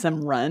hit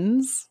some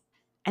runs.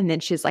 And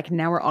then she's like,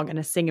 now we're all going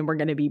to sing and we're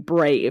going to be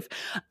brave.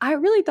 I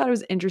really thought it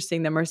was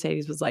interesting that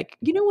Mercedes was like,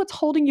 you know what's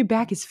holding you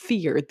back is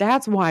fear.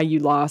 That's why you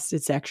lost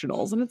at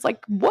sectionals. And it's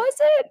like, was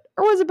it?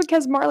 Or was it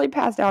because Marley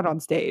passed out on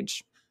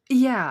stage?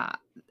 Yeah.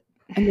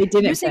 And they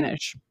didn't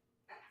finish.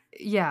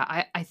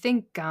 Yeah. I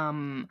think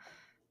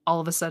all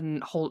of a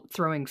sudden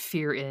throwing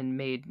fear in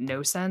made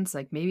no sense.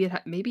 Like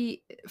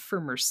maybe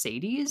for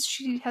Mercedes,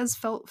 she has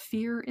felt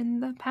fear in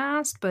the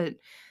past. But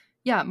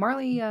yeah,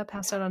 Marley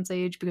passed out on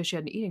stage because she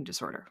had an eating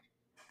disorder.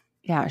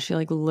 Yeah, she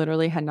like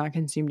literally had not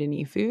consumed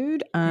any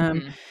food.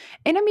 Mhm.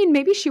 And I mean,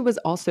 maybe she was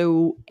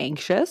also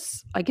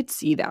anxious. I could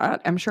see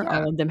that. I'm sure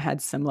Yeah. all of them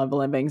had some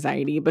level of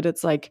anxiety, but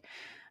it's like,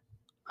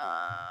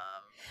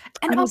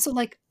 And I don't. also,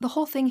 like, the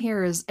whole thing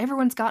here is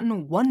everyone's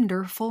gotten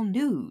wonderful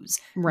news,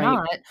 Right.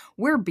 not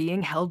we're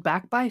being held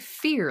back by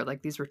fear.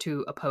 Like, these were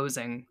two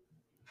opposing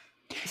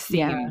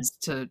Yeah. themes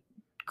to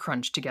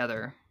crunch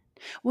together.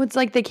 Well, it's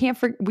like we can't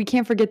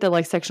forget that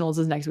like sectionals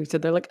is next week. So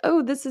they're like,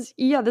 oh, this is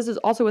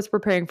also us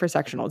preparing for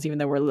sectionals, even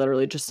though we're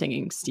literally just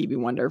singing Stevie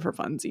Wonder for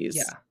funsies.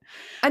 Yeah.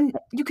 And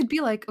you could be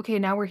like, okay,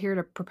 now we're here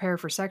to prepare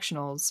for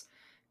sectionals.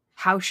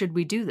 How should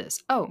we do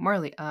this? Oh,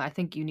 Marley, I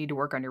think you need to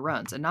work on your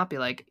runs, and not be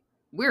like,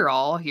 we're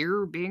all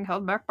here being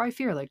held back by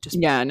fear. Like, just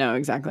Yeah, no,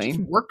 exactly. just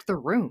work the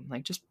room.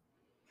 Like, just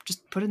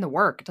put in the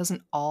work. It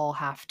doesn't all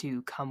have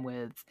to come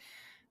with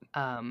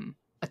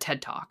a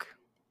TED Talk.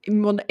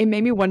 Well, it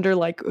made me wonder,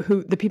 like,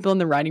 who the people in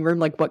the writing room,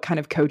 like, what kind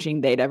of coaching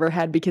they'd ever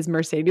had, because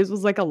Mercedes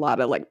was like a lot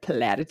of like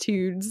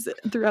platitudes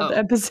throughout the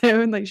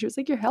episode. Like, she was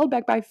like, "You're held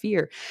back by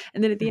fear,"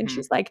 and then at the end,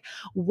 she's like,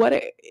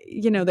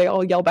 they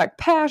all yell back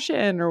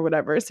passion or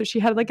whatever. So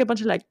she had like a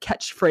bunch of like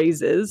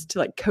catchphrases to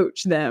like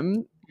coach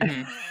them.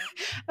 I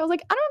was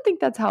like, I don't think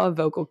that's how a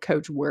vocal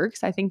coach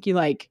works. I think you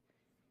like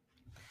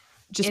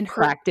just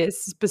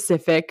practice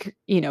specific,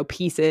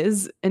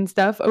 pieces and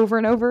stuff over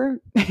and over.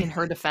 In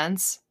her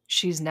defense,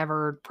 she's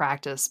never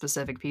practiced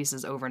specific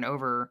pieces over and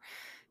over.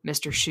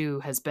 Mr. Shu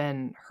has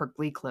been her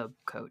Glee Club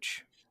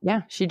coach.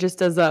 Yeah, she just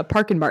does a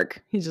park and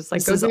mark. He's just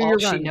like, this is all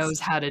she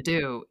knows how to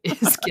do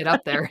is get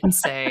up there and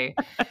say,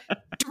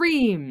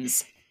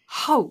 dreams,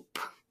 hope,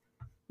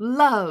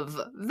 love,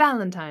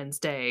 Valentine's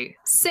Day,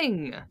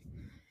 sing.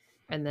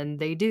 And then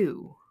they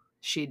do.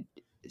 She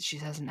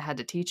hasn't had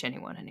to teach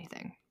anyone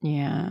anything.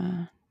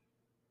 Yeah.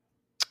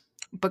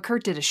 But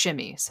Kurt did a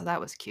shimmy, so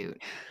that was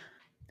cute.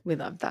 We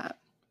love that.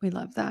 I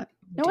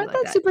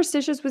thought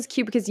Superstitious was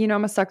cute because,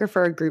 I'm a sucker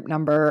for a group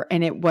number,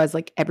 and it was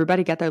like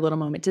everybody got their little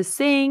moment to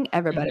sing.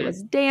 Everybody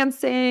was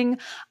dancing.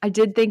 I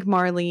did think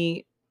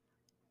Marley,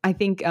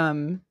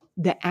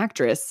 the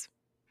actress,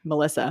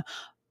 Melissa,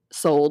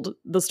 sold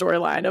the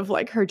storyline of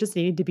like her just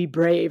needing to be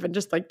brave and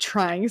just like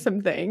trying some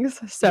things.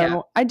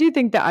 So I do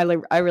think that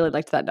I really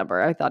liked that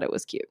number. I thought it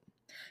was cute.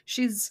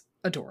 She's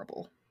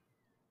adorable.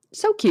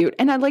 So cute.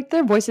 And I like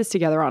their voices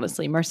together,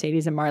 honestly.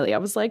 Mercedes and Marley. I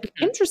was like,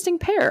 interesting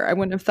pair. I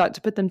wouldn't have thought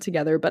to put them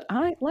together, but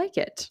I like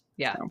it.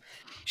 Yeah. So.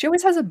 She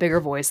always has a bigger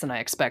voice than I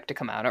expect to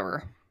come out of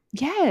her.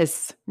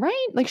 Yes.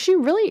 Right? Like, she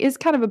really is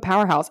kind of a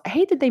powerhouse. I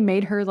hate that they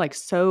made her like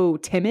so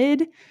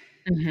timid.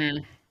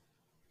 Me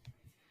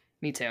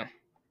too.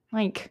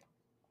 Like,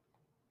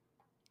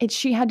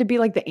 she had to be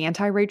like the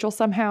anti-Rachel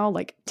somehow,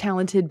 like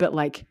talented but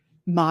like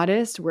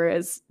modest,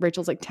 whereas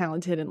Rachel's like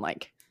talented and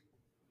like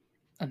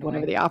annoying.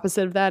 Whatever the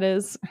opposite of that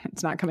is.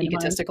 It's not coming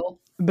egotistical.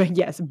 To mind. But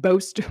yes,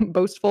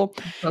 boastful.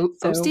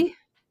 Boasty?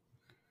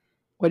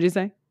 What'd you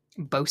say?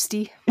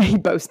 Boasty.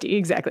 Boasty,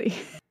 exactly.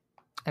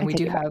 And we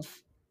do have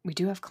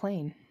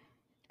Klaine.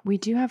 We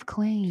do have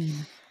Klaine.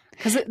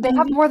 Because they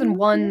have more than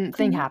one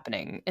thing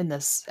happening in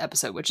this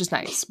episode, which is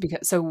nice.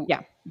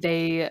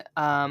 They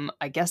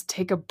I guess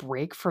take a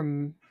break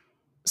from.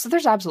 So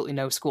there's absolutely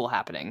no school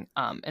happening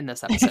in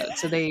this episode.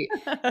 So they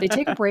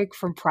take a break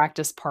from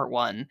practice part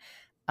 1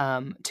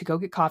 to go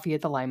get coffee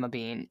at the Lima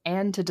Bean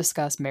and to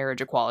discuss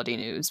marriage equality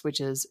news, which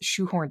is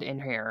shoehorned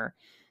in here,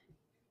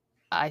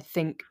 I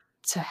think,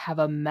 to have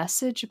a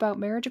message about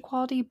marriage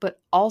equality, but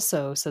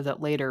also so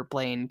that later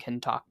Blaine can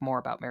talk more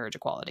about marriage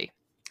equality.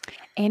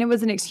 And it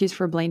was an excuse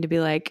for Blaine to be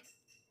like,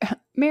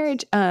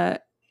 marriage,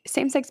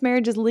 same-sex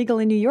marriage is legal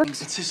in New York.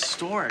 It's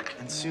historic,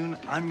 and soon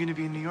I'm going to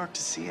be in New York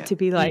to see it. To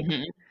be like,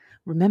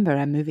 remember,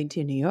 I'm moving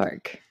to New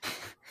York.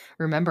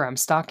 Remember, I'm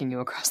stalking you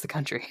across the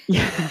country.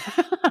 Yeah.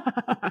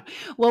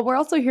 Well, we're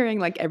also hearing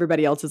like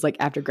everybody else's like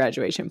after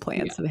graduation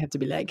plans. Yeah. So they have to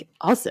be like,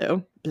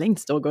 also,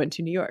 Blaine's still going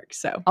to New York.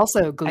 So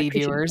also, Glee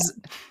viewers,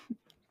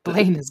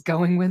 Blaine is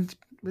going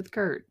with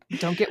Kurt.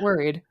 Don't get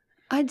worried.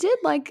 I did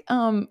like,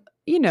 the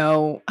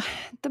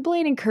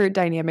Blaine and Kurt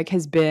dynamic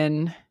has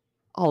been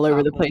all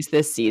over the place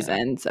this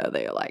season. So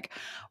they're like,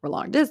 we're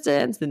long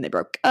distance. Then they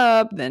broke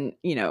up. Then,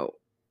 They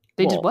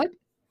did what?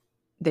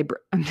 They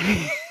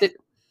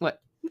what?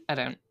 I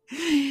don't.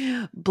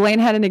 Blaine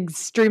had an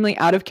extremely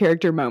out of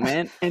character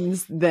moment, and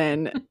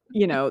then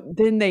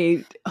then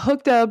they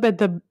hooked up at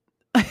the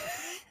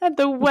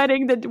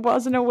wedding that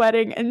wasn't a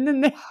wedding, and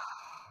then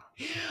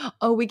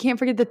we can't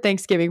forget the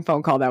Thanksgiving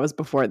phone call that was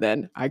before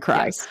then. I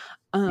cried.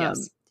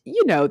 Yes.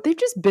 They've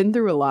just been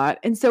through a lot,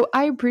 and so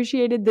I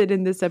appreciated that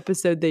in this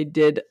episode they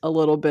did a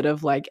little bit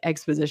of like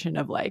exposition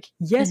of like,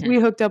 yes, we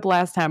hooked up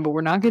last time, but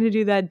we're not going to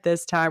do that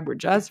this time. We're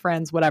just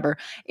friends, whatever.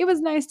 It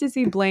was nice to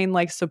see Blaine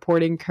like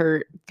supporting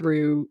Kurt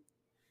through,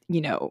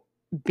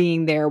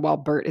 being there while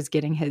Bert is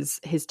getting his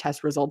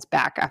test results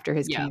back after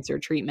his cancer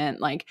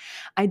treatment. Like,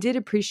 I did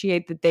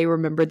appreciate that they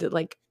remembered that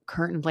like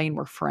Kurt and Blaine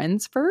were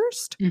friends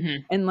first,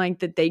 and like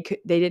that they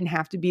didn't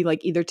have to be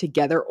like either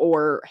together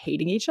or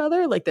hating each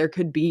other. Like, there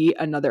could be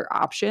another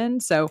option.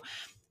 So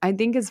I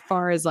think as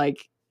far as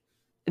like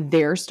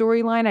their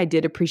storyline, I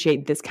did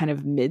appreciate this kind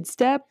of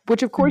mid-step,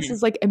 which of course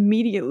is like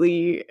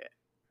immediately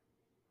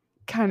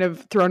kind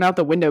of thrown out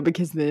the window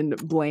because then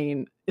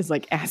Blaine is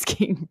like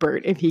asking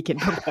Bert if he can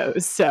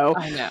propose. So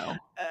I know.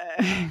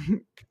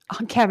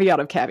 Caveat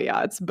of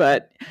caveats,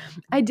 but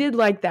I did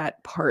like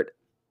that part.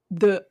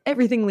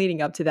 Everything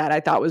leading up to that I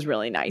thought was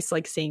really nice,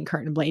 like seeing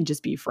Kurt and Blaine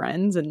just be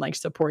friends and like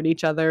support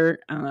each other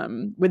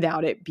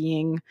without it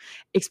being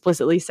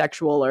explicitly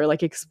sexual or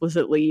like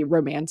explicitly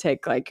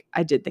romantic. Like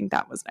I did think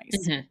that was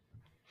nice.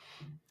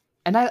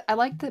 And I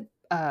like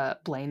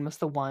that Blaine was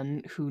the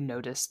one who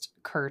noticed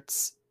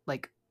Kurt's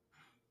like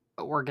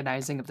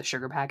organizing of the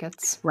sugar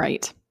packets.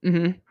 Right.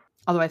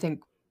 Although I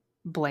think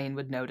Blaine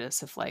would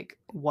notice if like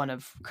one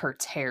of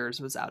Kurt's hairs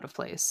was out of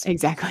place.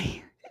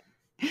 Exactly.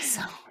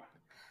 So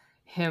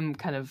him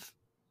kind of,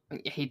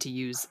 I hate to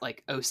use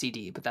like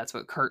OCD, but that's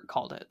what Kurt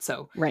called it.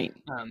 So right.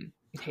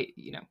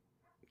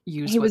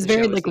 Use he was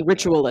very like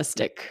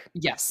ritualistic.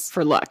 Yes,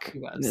 for luck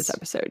in this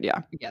episode.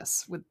 Yeah.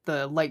 Yes, with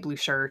the light blue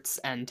shirts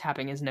and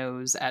tapping his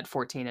nose at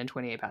 14 and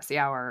 28 past the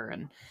hour,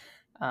 and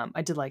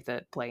I did like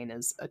that Blaine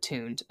is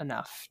attuned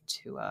enough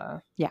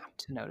to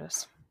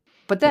notice.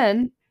 But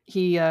then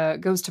he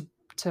goes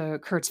to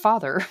Kurt's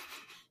father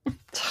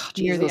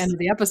near the end of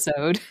the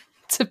episode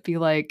to be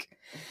like,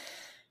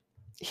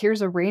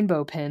 here's a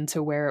rainbow pin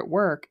to wear at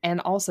work,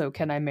 and also,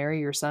 can I marry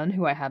your son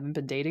who I haven't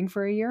been dating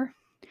for a year?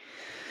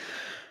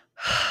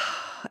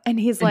 And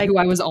he's like, who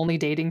I was only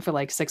dating for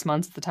like 6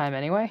 months at the time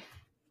anyway.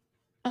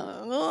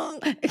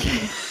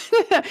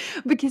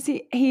 Because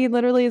he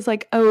literally is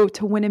like, oh,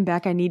 to win him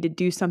back I need to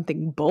do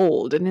something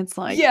bold. And it's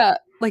like, yeah,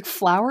 like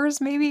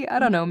flowers maybe. I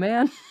don't know,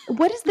 man.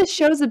 What is this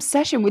show's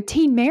obsession with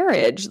teen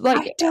marriage? Like,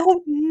 I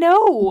don't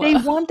know. They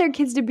want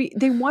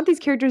these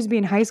characters to be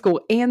in high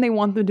school and they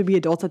want them to be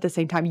adults at the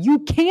same time. You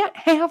can't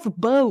have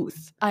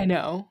both. I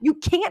know. You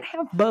can't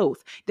have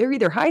both. They're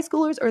either high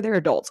schoolers or they're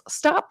adults.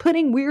 Stop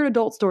putting weird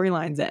adult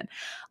storylines in.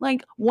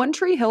 Like One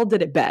Tree Hill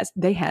did it best.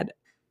 They had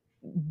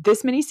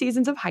this many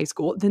seasons of high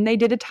school, then they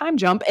did a time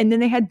jump, and then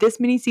they had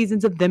this many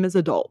seasons of them as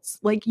adults.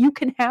 Like, you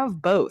can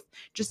have both.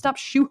 Just stop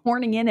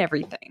shoehorning in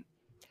everything.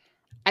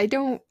 I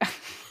don't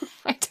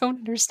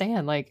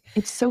understand. Like,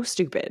 it's so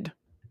stupid.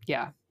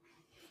 Yeah.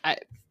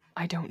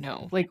 I don't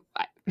know. Like,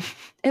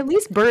 at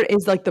least Bert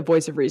is like the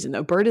voice of reason,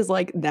 though. Bert is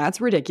like,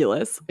 that's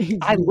ridiculous.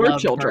 I love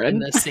children in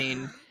this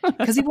scene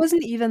because he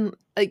wasn't even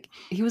like,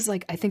 he was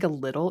like, I think a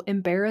little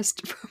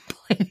embarrassed for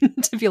Blaine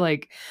to be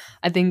like,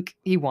 I think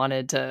he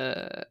wanted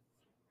to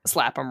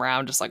slap him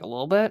around just like a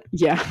little bit.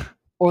 Yeah.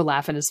 Or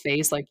laugh in his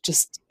face. Like,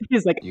 just,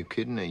 he's like, you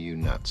kidding or you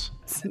nuts?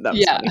 That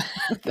was funny.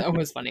 That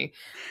was funny.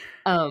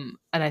 And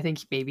I think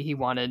maybe he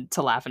wanted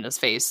to laugh in his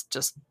face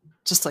just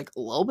like a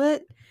little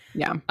bit.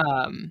 Yeah.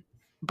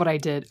 But I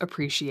did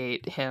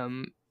appreciate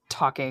him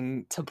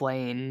talking to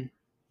Blaine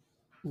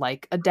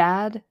like a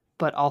dad,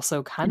 but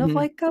also kind of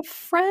like a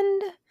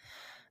friend.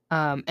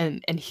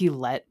 And he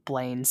let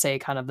Blaine say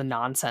kind of the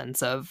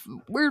nonsense of,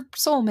 we're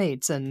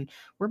soulmates and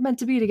we're meant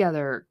to be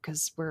together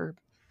because we're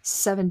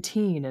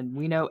 17 and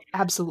we know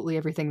absolutely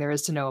everything there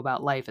is to know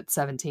about life at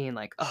 17.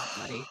 Like, oh,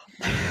 buddy.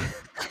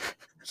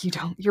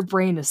 Your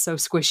brain is so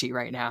squishy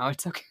right now.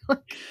 It's okay.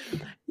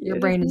 Your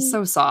brain is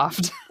so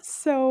soft.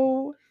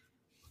 So,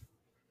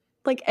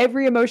 like,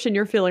 every emotion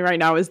you're feeling right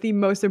now is the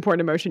most important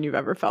emotion you've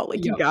ever felt.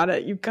 Like, you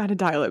gotta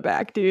dial it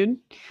back, dude.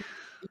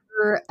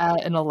 You're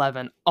at an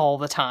 11 all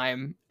the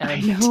time,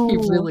 and you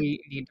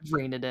really need to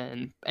rein it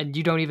in, and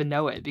you don't even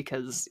know it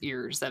because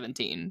you're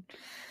 17.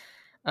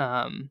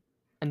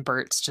 And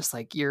Bert's just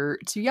like, you're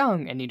too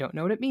young, and you don't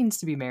know what it means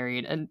to be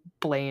married. And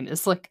Blaine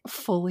is like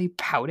fully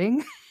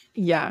pouting.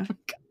 Yeah.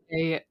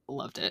 I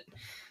loved it.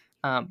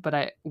 But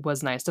it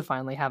was nice to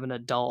finally have an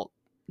adult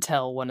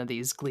tell one of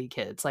these Glee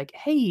kids, like,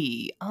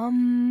 hey,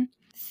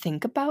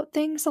 think about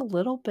things a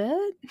little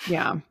bit.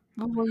 Yeah.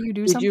 Will you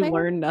do Did something? you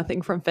learn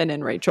nothing from Finn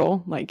and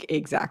Rachel? Like,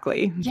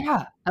 exactly.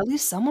 Yeah. At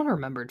least someone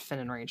remembered Finn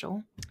and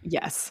Rachel.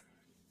 Yes.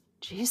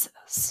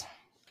 Jesus.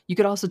 You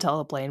could also tell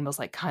that Blaine was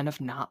like kind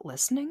of not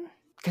listening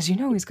because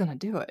he's gonna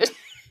do it.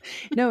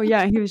 No,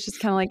 yeah, he was just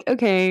kind of like,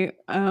 okay,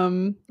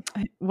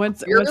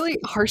 You're really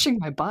harshing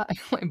my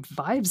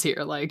vibes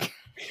here. Like,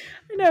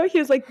 no, he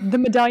was like, the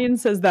medallion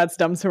says that's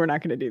dumb, so we're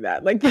not going to do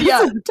that. Like,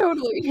 yeah,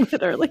 totally.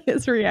 Literally,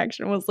 his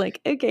reaction was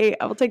like, okay,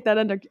 I will take that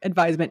under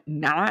advisement.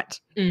 Not.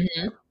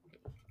 Mm-hmm.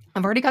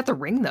 I've already got the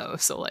ring though,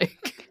 so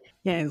like,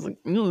 yeah, he's like,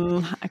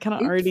 I kind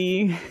of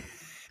already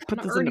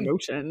put this into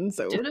motion,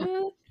 so did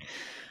it?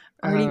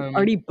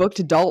 Already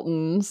booked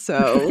Dalton,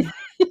 so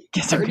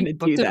guess I'm going to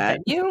do that.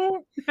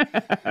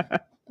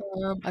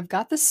 I've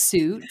got the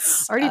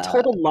suits. I already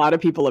told a lot of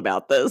people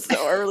about this,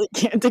 so I really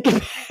can't take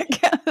it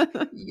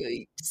back.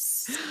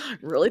 Yikes.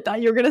 Really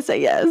thought you were going to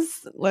say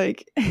yes.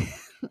 Like,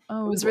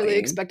 I was really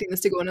expecting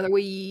this to go another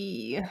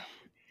way.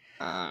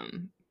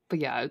 But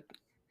yeah,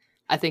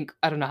 I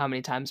don't know how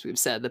many times we've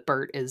said that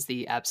Bert is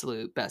the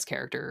absolute best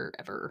character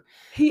ever.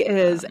 He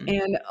is.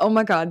 And oh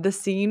my God, the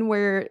scene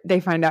where they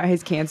find out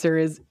his cancer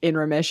is in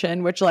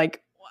remission, which,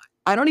 like,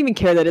 I don't even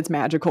care that it's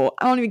magical.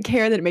 I don't even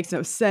care that it makes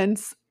no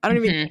sense. I don't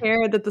even Mhm.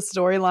 care that the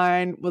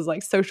storyline was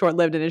like so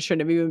short-lived and it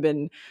shouldn't have even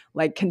been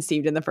like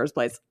conceived in the first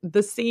place.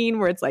 The scene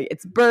where it's like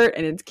it's Bert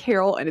and it's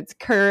Carol and it's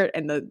Kurt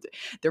and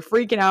they're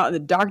freaking out and the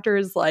doctor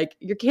is like,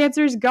 your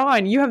cancer's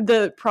gone. You have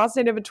the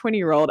prostate of a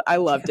 20-year-old. I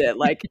loved it.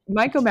 Like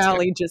Mike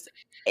O'Malley just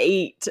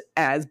ate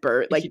as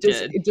Bert. He Like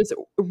did. it just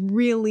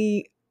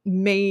really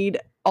made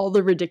all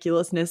the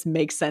ridiculousness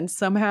make sense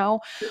somehow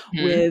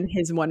Mhm. with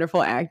his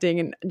wonderful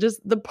acting, and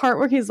just the part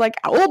where he's like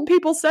old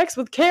people sex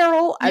with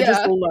Carol. I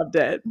just Yeah. loved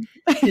it.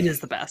 It is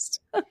the best.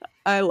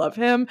 I love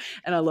him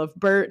and I love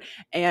Bert.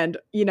 And,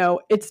 you know,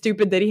 it's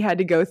stupid that he had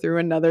to go through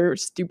another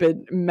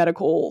stupid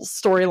medical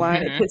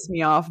storyline. It Mhm. pissed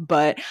me off,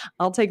 but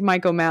I'll take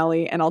Mike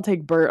O'Malley and I'll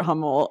take Bert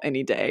Hummel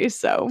any day.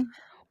 So,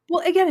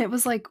 Well, again, it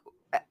was like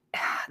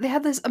they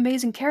had this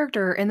amazing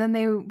character and then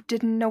they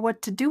didn't know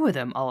what to do with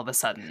him all of a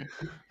sudden.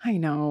 I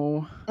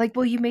know. Like,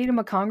 well, you made him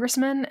a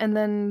congressman and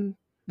then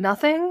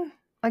nothing?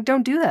 Like,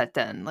 don't do that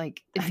then.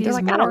 Like, if They're he's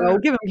like, I don't know, more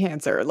give him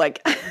cancer.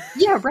 Like,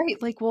 Yeah,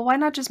 right. Like, well, why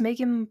not just make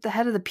him the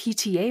head of the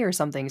PTA or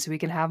something so we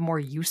can have more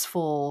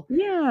useful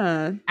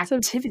yeah. So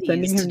activities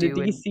sending to him to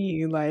do? And,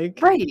 DC, like,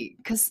 right,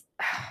 because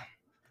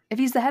if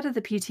he's the head of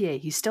the PTA,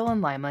 he's still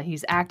in Lima,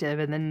 he's active,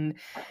 and then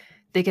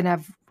they can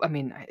have, I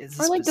mean,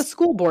 or like the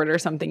school board or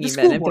something, the even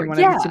school if they board,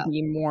 wanted it to yeah,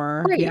 be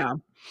more, right. yeah.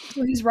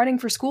 So he's running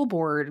for school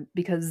board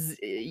because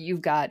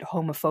you've got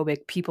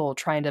homophobic people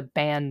trying to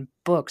ban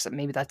books.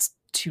 Maybe that's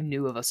too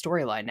new of a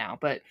storyline now,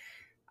 but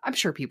I'm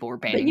sure people were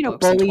But, banning you know,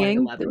 books in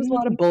bullying. There 2011. was a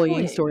lot of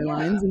bullying Yeah.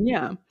 storylines, and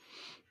yeah.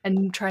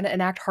 And trying to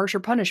enact harsher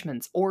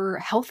punishments or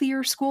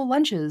healthier school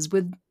lunches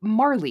with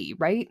Marley,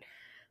 right?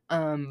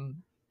 You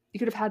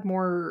could have had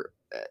more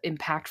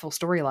impactful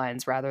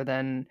storylines rather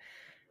than,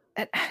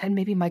 and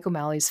maybe Mike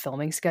O'Malley's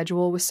filming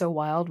schedule was so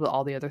wild with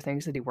all the other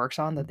things that he works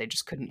on that they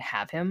just couldn't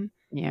have him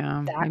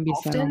Yeah, that maybe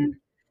so.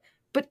 often.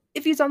 But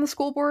if he's on the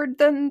school board,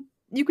 then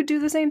you could do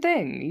the same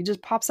thing. He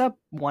just pops up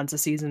once a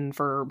season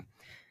for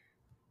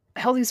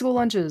healthy school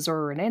lunches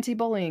or an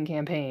anti-bullying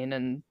campaign,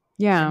 and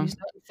Yeah. he's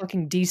not in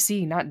fucking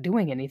DC not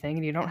doing anything,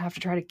 and you don't have to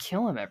try to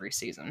kill him every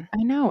season.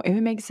 I know. It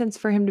would make sense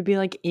for him to be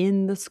like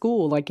in the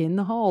school, like in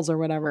the halls or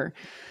whatever.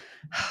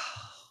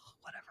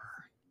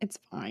 Whatever. It's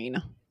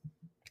fine.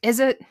 Is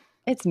it?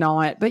 It's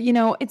not. But you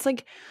know, it's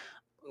like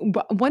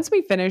once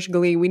we finish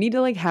Glee, we need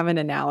to like have an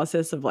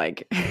analysis of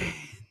like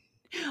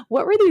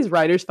what were these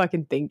writers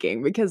fucking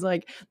thinking? Because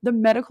like the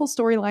medical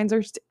storylines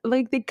are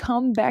like they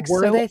come back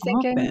Were so they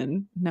thinking?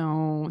 often.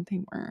 No, they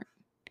weren't.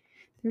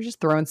 They were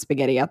just throwing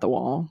spaghetti at the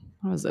wall.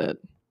 That was it.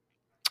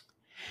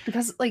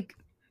 Because, like,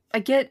 I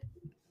get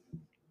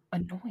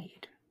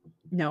annoyed.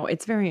 No,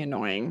 it's very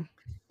annoying.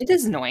 It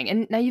is annoying.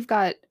 And now you've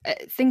got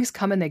things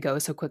come and they go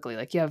so quickly.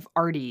 Like, you have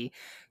Artie,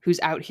 who's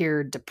out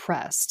here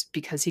depressed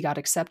because he got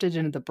accepted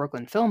into the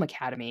Brooklyn Film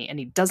Academy and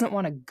he doesn't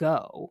want to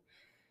go,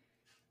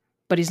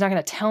 but he's not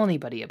going to tell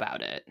anybody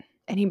about it.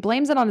 And he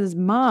blames it on his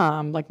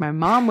mom. Like, my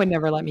mom would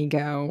never let me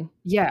go.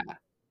 Yeah.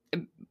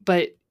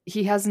 But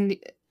he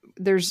hasn't,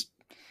 there's,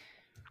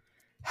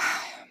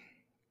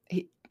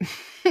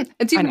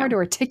 it's even hard to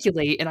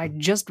articulate, and I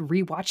just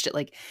rewatched it.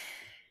 Like,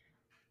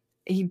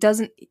 he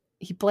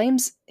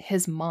blames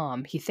his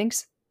mom. He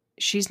thinks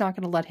she's not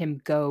going to let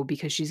him go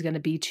because she's going to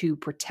be too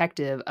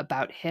protective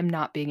about him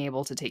not being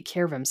able to take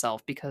care of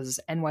himself because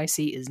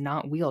NYC is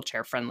not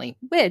wheelchair friendly,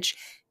 which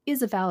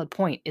is a valid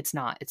point. It's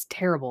not. It's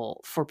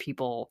terrible for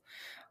people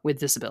with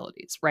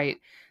disabilities, right?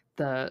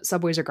 The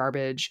subways are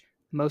garbage.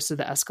 Most of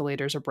the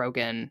escalators are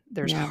broken.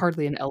 There's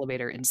hardly an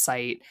elevator in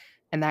sight.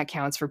 And that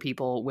counts for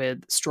people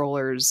with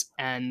strollers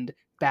and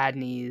bad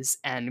knees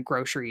and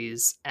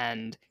groceries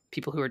and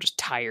people who are just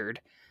tired.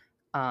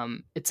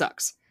 It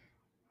sucks.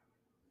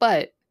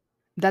 But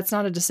that's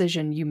not a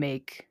decision you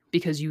make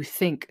because you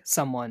think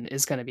someone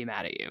is going to be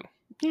mad at you.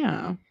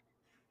 Yeah.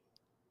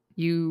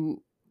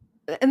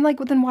 And like,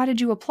 well, then why did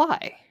you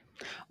apply?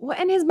 Well,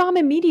 and his mom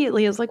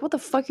immediately is like, what the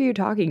fuck are you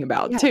talking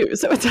about, too?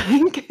 So it's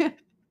like...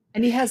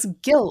 And he has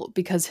guilt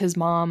because his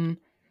mom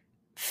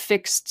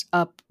fixed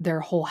up their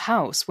whole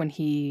house when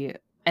he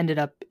ended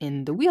up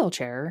in the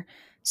wheelchair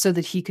so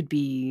that he could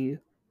be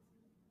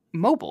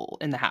mobile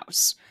in the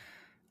house.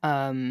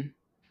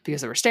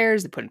 Because there were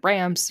stairs, they put in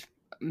ramps,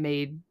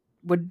 made,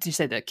 what did you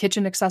say, the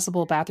kitchen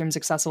accessible, bathrooms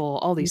accessible,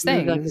 all these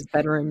things. Like his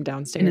bedroom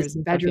downstairs. His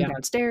bedroom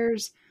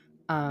downstairs,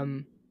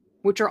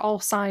 which are all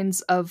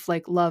signs of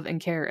like love and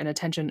care and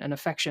attention and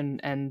affection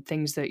and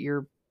things that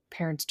your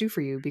parents do for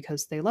you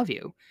because they love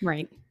you.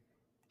 Right.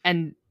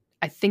 And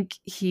I think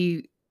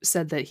he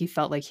said that he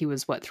felt like he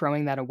was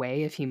throwing that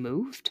away if he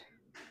moved.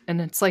 And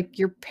it's like,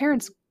 your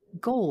parents'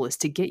 goal is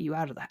to get you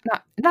out of that.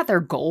 Not their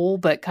goal,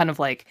 but kind of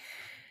like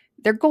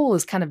their goal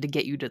is kind of to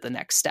get you to the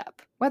next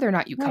step. Whether or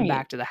not you come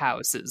back to the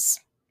house is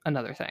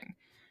another thing.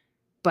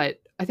 But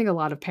I think a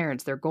lot of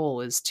parents, their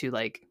goal is to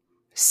like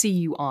see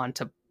you on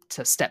to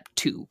step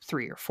 2,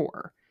 3, or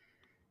 4.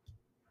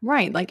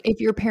 Right. Like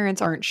if your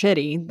parents aren't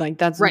shitty, like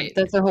that's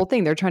their whole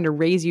thing. They're trying to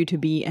raise you to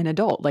be an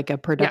adult, like a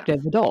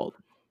productive adult.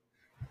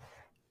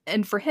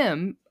 And for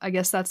him, I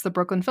guess that's the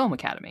Brooklyn Film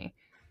Academy.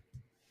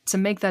 To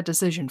make that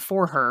decision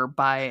for her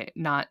by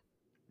not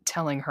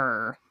telling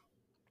her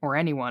or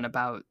anyone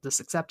about this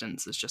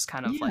acceptance. It's just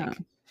kind of Yeah. like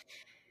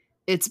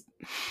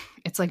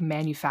it's like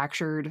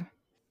manufactured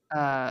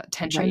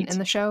tension Right. in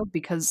the show,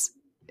 because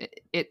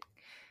it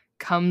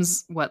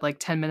comes like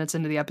 10 minutes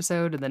into the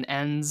episode and then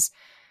ends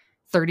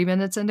 30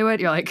 minutes into it.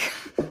 You're like,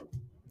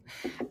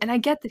 and I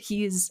get that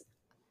he's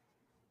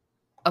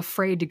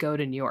afraid to go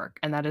to New York,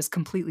 and that is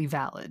completely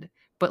valid,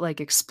 but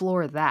like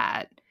explore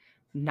that,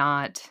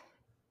 not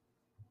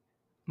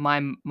my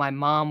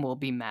mom will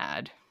be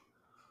mad.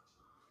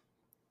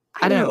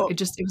 I don't know. It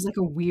was like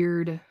a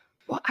weird.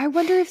 Well, I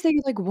wonder if they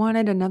like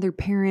wanted another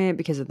parent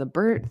because of the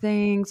Bert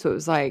thing. So it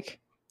was like,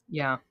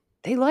 Yeah,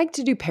 they like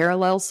to do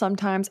parallels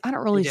sometimes. I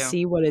don't really do.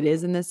 see what it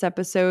is in this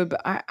episode,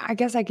 but I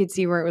guess I could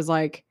see where it was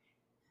like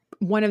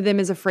one of them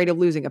is afraid of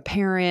losing a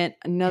parent,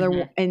 another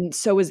one, and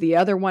so is the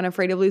other one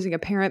afraid of losing a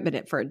parent, but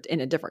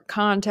in a different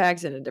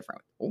context, in a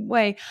different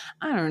way.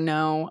 I don't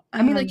know.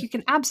 I mean, like, you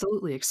can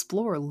absolutely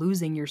explore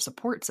losing your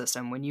support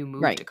system when you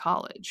move to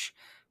college,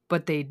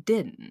 but they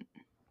didn't.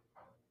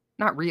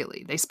 Not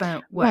really. They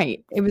spent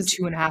right. It was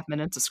 2.5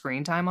 minutes of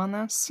screen time on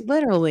this,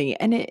 literally,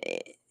 and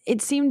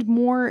it seemed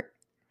more.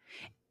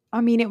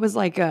 I mean, it was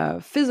like a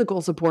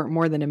physical support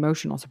more than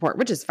emotional support,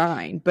 which is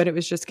fine, but it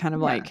was just kind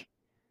of like.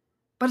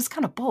 But it's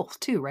kind of both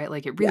too, right?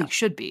 Like, it really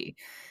should be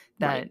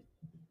that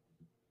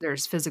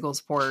there's physical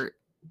support,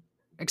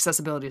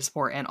 accessibility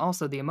support, and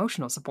also the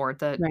emotional support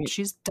that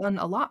she's done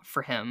a lot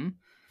for him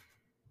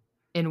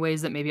in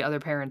ways that maybe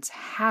other parents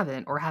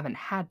haven't or haven't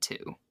had to.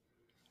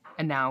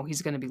 And now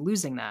he's going to be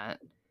losing that.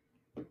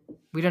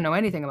 We don't know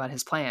anything about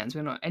his plans. We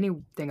don't know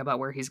anything about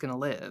where he's going to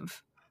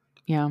live.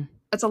 Yeah.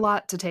 That's a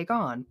lot to take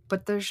on,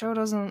 but the show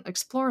doesn't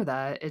explore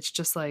that. It's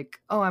just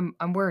like, oh,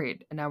 I'm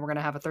worried, and now we're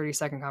gonna have a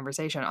 30-second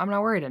conversation. I'm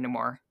not worried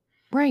anymore.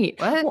 Right.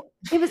 What? Well,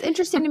 it was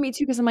interesting to me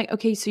too, because I'm like,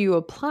 okay, so you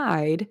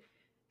applied.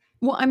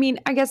 Well, I mean,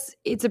 I guess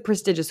it's a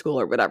prestigious school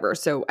or whatever,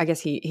 so I guess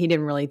he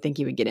didn't really think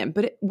he would get in.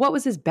 But what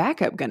was his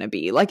backup gonna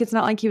be? Like, it's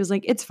not like he was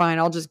like, it's fine,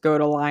 I'll just go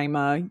to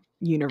Lima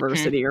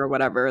University or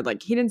whatever.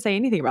 Like, he didn't say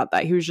anything about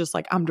that. He was just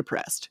like, I'm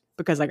depressed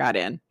because I got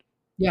in.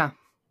 Yeah.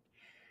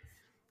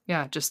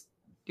 Yeah.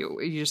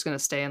 You're just going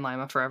to stay in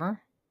Lima forever?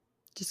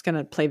 Just going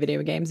to play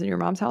video games in your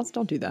mom's house?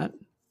 Don't do that.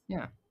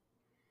 Yeah.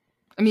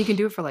 I mean, you can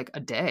do it for like a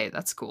day.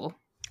 That's cool.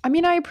 I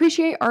mean, I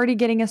appreciate Artie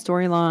getting a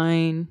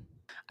storyline.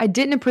 I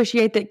didn't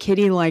appreciate that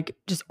Kitty like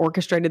just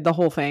orchestrated the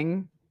whole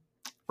thing.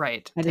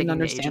 Right. I didn't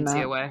understand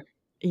that. Away.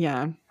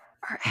 Yeah.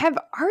 Have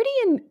Artie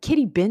and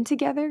Kitty been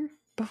together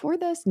before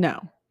this? No.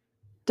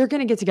 They're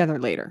going to get together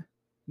later.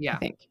 Yeah. I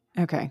think.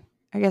 Okay.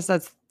 I guess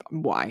that's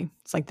why.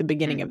 It's like the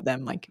beginning of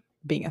them like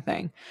being a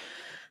thing.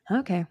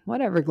 Okay,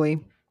 whatever, Glee.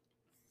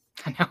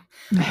 I know.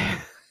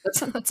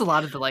 That's a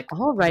lot of the like.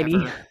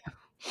 Alrighty.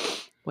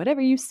 Whatever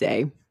you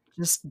say.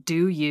 Just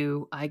do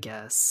you, I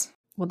guess.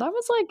 Well, that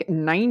was like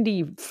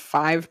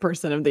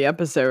 95% of the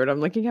episode.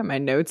 I'm looking at my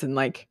notes and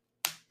like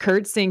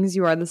Kurt sings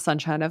 "You Are the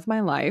Sunshine of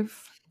My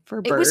Life"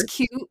 for Bert. It was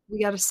cute.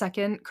 We got a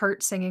second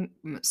Kurt singing,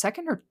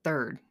 second or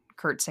third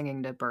Kurt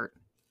singing to Bert.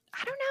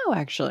 I don't know,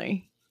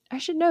 actually. I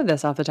should know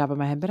this off the top of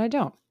my head, but I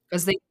don't.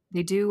 Because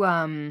they do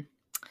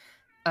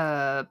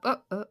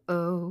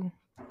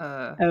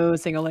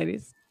Single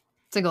Ladies.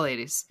 Single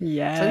Ladies.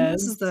 Yes. So I think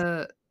this is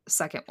the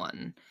second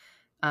one.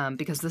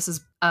 Because this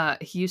is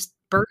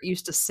Bert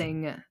used to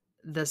sing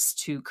this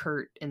to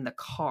Kurt in the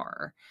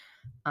car.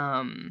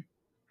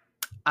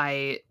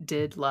 I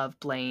did love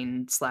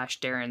Blaine /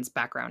 Darren's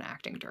background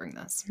acting during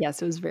this.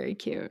 Yes, it was very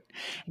cute.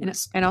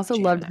 And also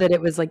loved that it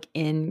was like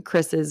in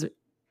Chris's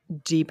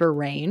deeper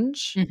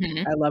range.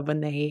 Mm-hmm. I love when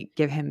they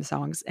give him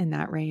songs in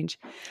that range.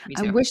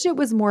 I wish it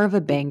was more of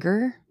a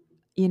banger,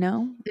 you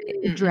know?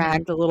 It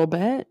dragged a little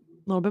bit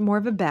more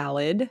of a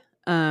ballad.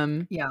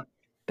 Yeah.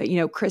 But you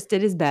know, Chris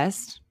did his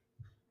best.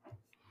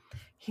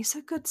 He's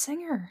a good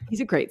singer. He's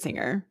a great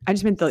singer. I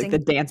just meant the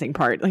dancing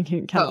part. Like,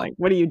 kind of like,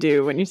 what do you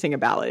do when you sing a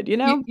ballad? You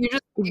know, you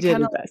did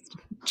his best.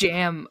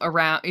 Jam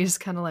around. You just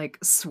kind of like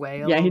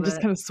sway. Yeah, he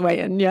just kind of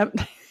swaying. Yep.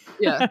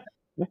 Yeah.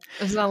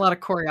 There's not a lot of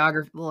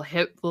choreography.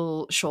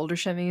 Little shoulder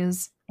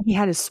shimmies. He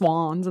had his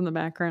swans in the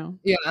background.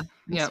 Yeah.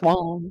 Yeah.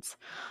 Swans.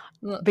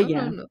 But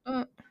yeah,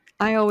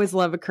 I always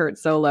love a Kurt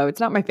solo. It's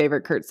not my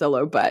favorite Kurt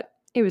solo, but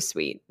it was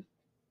sweet.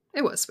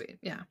 It was sweet.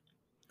 Yeah.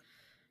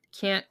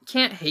 Can't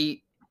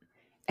hate.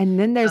 And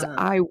then there's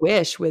I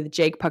Wish with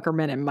Jake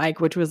Puckerman and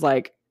Mike, which was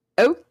like,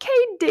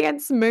 okay,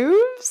 dance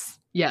moves.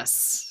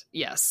 Yes.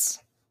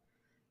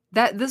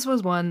 This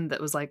was one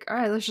that was like, all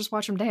right, let's just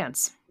watch them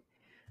dance.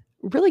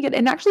 Really good.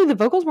 And actually the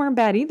vocals weren't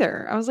bad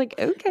either. I was like,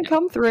 okay,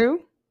 come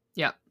through.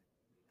 Yeah.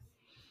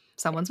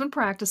 Someone's been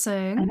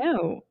practicing. I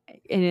know.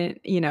 And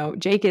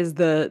Jake is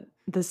the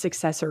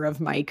successor of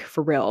Mike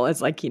for real.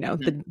 It's like,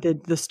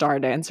 the star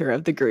dancer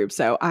of the group.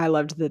 So I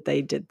loved that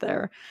they did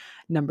their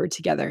number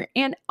together.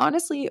 And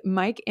honestly,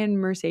 Mike and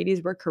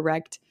Mercedes were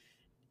correct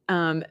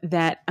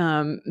that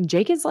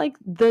Jake is like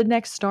the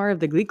next star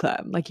of the Glee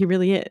Club. Like he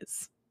really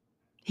is.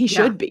 He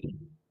should be.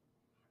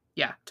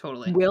 Yeah,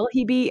 totally. Will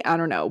he be? I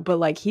don't know. But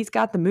like he's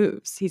got the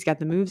moves.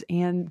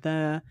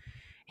 And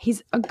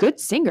he's a good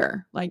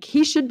singer. Like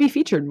he should be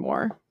featured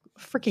more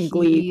Freaking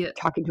Glee He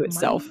talking to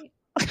itself.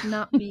 might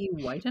not be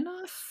white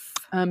enough.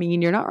 I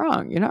mean, you're not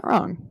wrong. You're not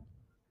wrong.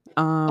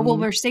 Well,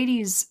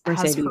 Mercedes has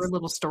her Mercedes.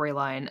 little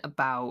storyline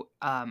about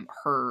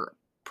her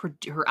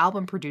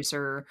album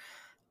producer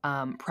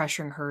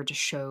pressuring her to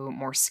show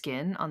more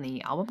skin on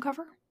the album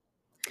cover.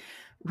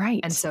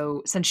 Right. And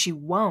so since she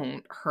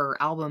won't, her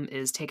album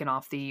is taken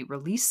off the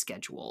release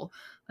schedule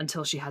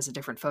until she has a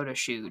different photo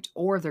shoot,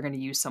 or they're going to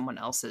use someone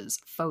else's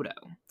photo.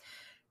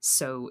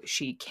 So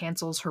she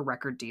cancels her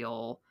record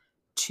deal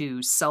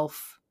to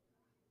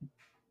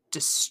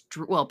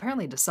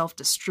apparently to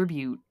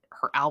self-distribute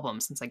her album,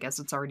 since I guess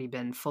it's already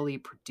been fully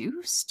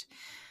produced.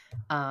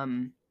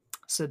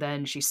 So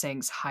then she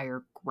sings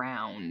Higher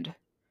Ground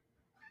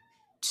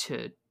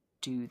to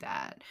do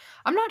that.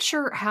 I'm not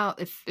sure how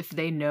if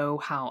they know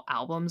how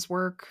albums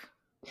work.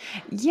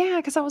 Yeah,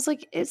 because I was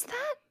like,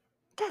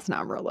 that's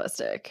not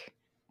realistic.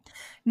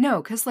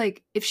 No, because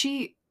like if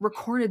she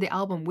recorded the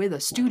album with a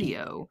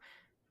studio,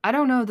 I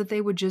don't know that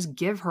they would just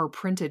give her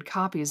printed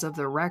copies of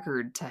the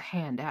record to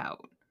hand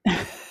out.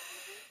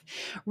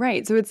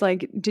 Right. So it's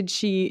like, did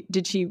she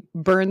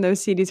burn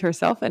those CDs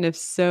herself? And if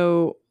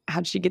so,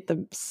 how'd she get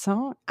the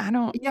song? I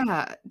don't.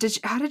 Yeah.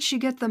 How did she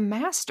get the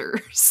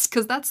masters?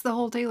 Because that's the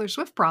whole Taylor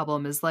Swift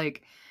problem, is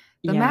like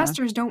the Yeah.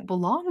 masters don't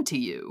belong to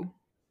you.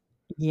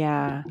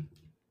 Yeah.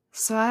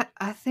 So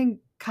I think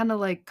kind of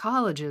like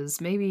colleges,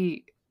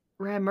 maybe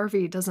Ryan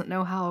Murphy doesn't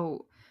know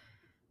how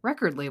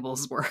record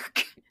labels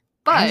work.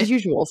 But as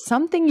usual,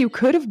 something you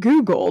could have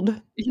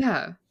Googled.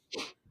 yeah.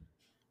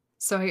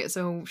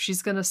 So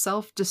she's gonna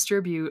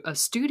self-distribute a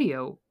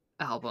studio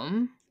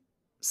album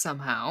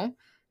somehow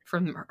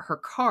from her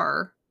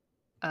car,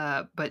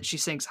 but she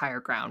sings Higher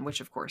Ground,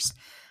 which of course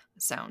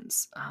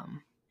sounds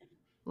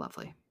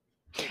lovely.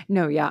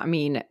 No, yeah, I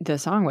mean, the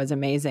song was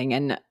amazing,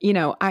 and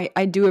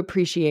I do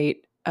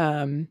appreciate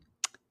if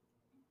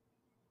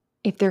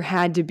there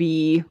had to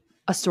be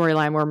a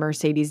storyline where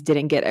Mercedes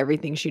didn't get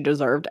everything she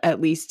deserved, at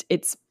least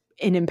it's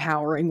an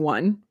empowering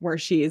one where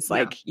she is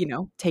like,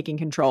 taking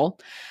control.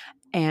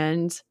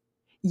 And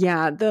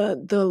yeah,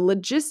 the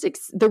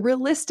logistics, the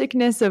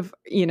realisticness of,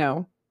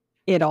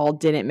 it all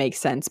didn't make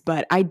sense.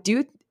 But I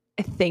do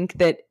think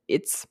that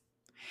it's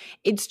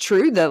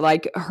true that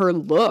like her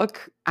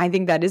look, I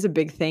think that is a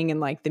big thing in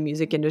like the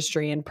music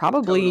industry and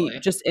probably Totally.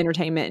 just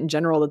entertainment in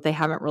general that they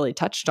haven't really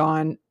touched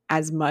on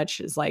as much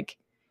as like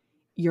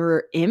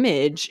your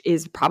image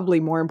is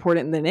probably more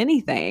important than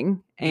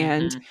anything.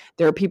 And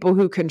there are people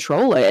who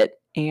control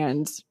it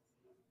and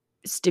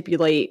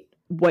stipulate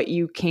what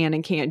you can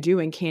and can't do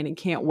and can and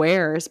can't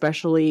wear,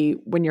 especially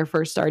when you're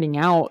first starting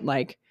out.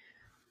 Like,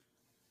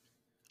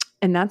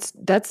 and that's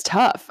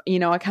tough.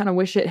 I kind of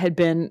wish it had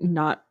been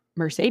not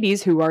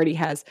Mercedes, who already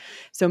has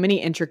so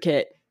many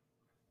intricate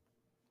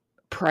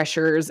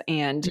pressures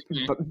and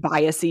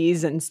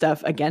biases and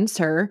stuff against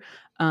her,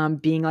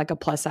 being like a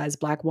plus size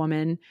Black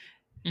woman.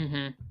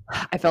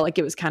 I felt like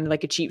it was kind of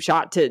like a cheap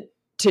shot to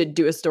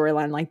do a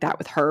storyline like that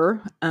with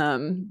her.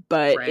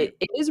 But Right.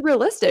 it is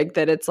realistic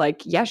that it's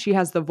like, yeah, she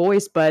has the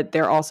voice, but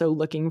they're also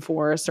looking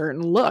for a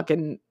certain look.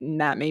 And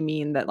that may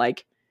mean that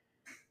like,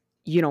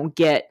 you don't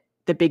get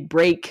the big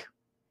break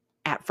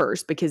at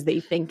first because they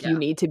think you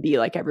need to be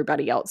like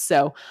everybody else.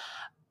 So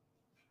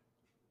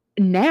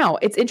now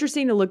it's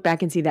interesting to look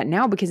back and see that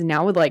now, because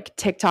now with like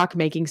TikTok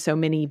making so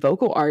many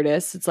vocal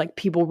artists, it's like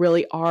people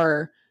really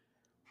are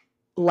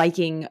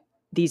liking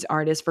these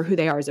artists for who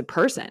they are as a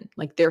person.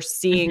 Like they're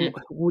seeing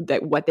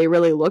what they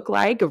really look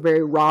like, a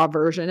very raw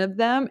version of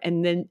them.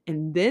 And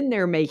then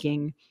they're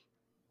making,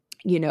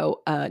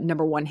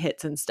 number one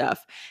hits and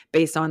stuff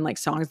based on like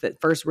songs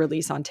that first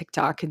release on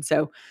TikTok. And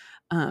so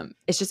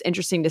it's just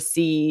interesting to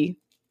see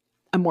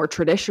a more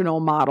traditional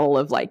model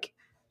of like,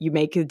 you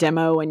make a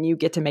demo and you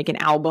get to make an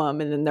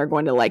album, and then they're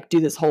going to like do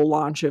this whole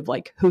launch of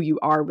like who you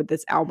are with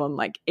this album.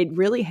 Like it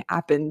really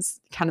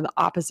happens kind of the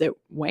opposite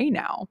way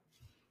now.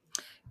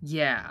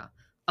 Yeah.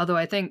 Although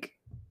I think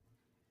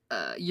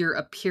your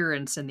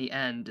appearance in the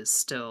end is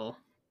still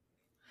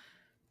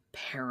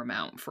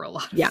paramount for a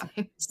lot of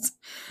things.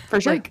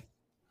 For sure. Like,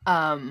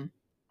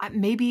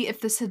 maybe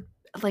if this had,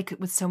 like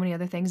with so many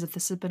other things, if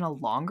this had been a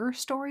longer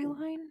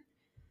storyline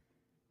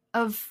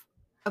of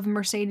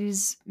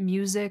Mercedes'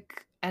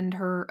 music and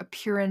her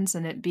appearance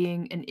and it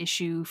being an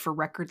issue for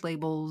record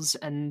labels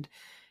and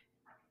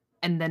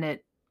then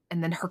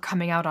her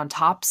coming out on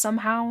top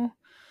somehow,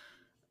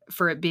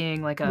 for it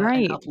being like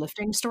an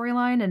uplifting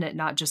storyline and it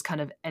not just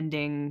kind of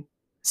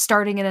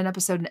starting in an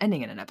episode and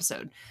ending in an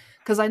episode.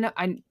 Because I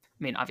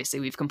mean, obviously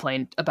we've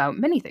complained about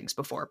many things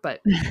before,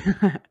 but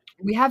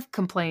we have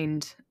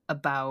complained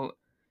about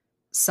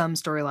some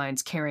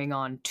storylines carrying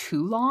on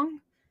too long.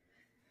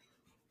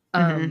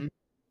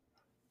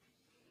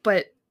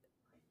 But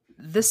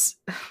this,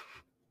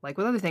 like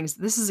with other things,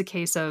 this is a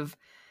case of,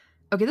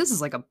 okay, this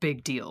is like a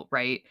big deal,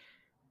 right?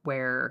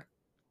 Where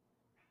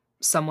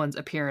someone's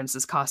appearance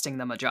is costing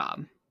them a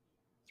job.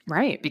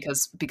 Right.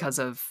 Because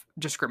of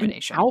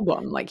discrimination. An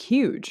album, like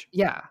huge.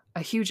 Yeah.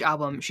 A huge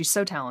album. She's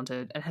so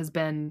talented and has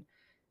been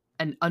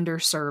an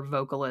underserved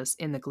vocalist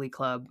in the Glee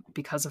Club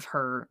because of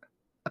her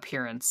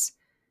appearance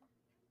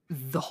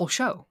the whole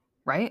show,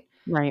 right?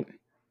 Right.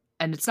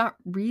 And it's not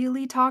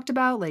really talked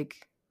about.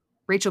 Like,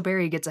 Rachel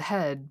Berry gets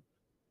ahead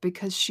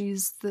because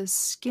she's the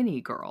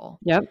skinny girl.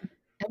 Yep.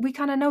 And we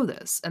kind of know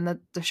this, and that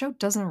the show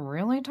doesn't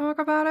really talk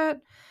about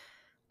it.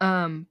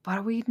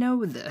 But we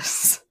know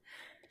this.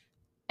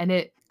 And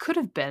it could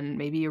have been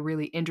maybe a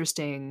really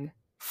interesting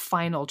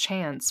final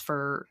chance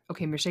for,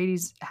 okay,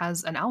 Mercedes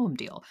has an album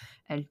deal.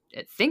 And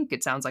I think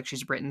it sounds like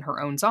she's written her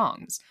own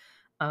songs,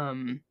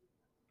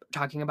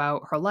 talking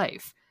about her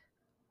life.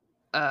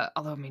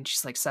 Although, I mean,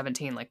 she's like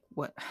 17, like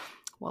what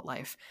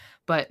life?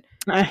 But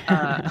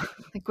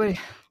like, what?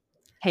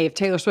 Hey, if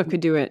Taylor Swift could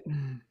do it.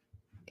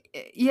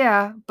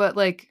 Yeah, but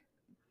like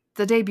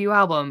the debut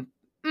album,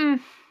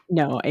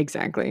 No,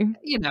 exactly.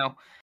 you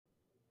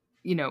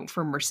know,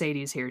 for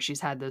Mercedes here,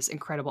 she's had this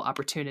incredible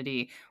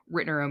opportunity,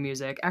 written her own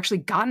music, actually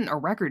gotten a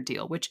record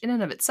deal, which in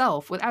and of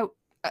itself, without,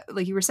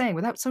 like you were saying,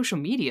 without social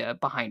media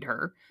behind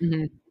her,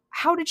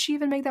 how did she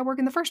even make that work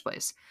in the first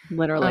place?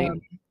 Literally.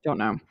 Don't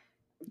know.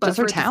 But Just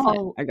her for it to talent,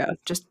 fall- I guess.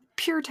 Just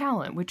pure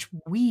talent, which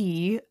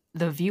we,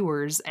 the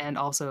viewers, and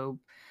also,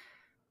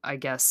 I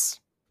guess,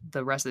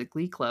 the rest of the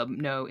Glee Club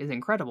know is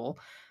incredible.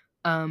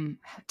 To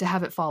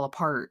have it fall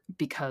apart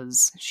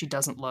because she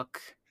doesn't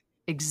look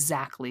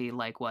exactly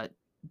like what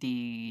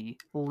the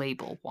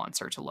label wants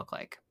her to look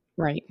like.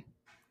 Right.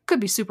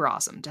 Could be super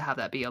awesome to have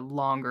that be a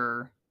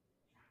longer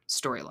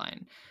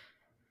storyline.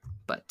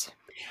 But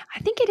I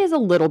think it is a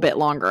little bit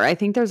longer. I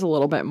think there's a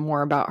little bit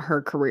more about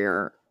her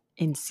career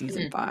in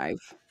season 5.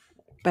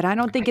 But I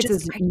don't think it's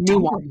as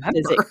nuanced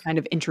as it kind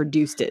of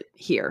introduced it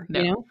here. No.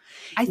 You know?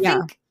 I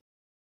think,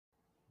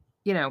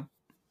 you know,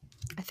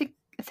 I think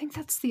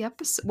that's the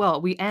episode.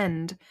 Well, we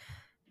end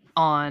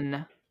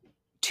on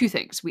 2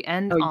 things. We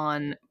end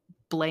on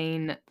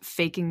Blaine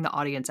faking the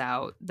audience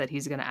out that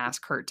he's going to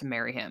ask Kurt to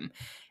marry him,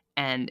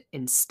 and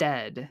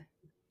instead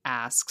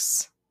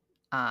asks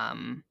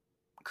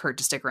Kurt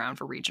to stick around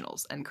for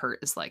regionals. And Kurt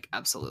is like,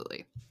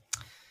 absolutely.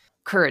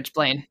 Courage,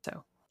 Blaine.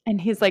 So, and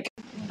he's like,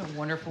 what a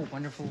wonderful,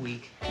 wonderful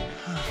week.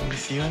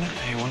 With you in it,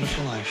 a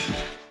wonderful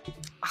life.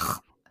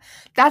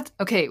 That's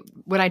okay.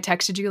 When I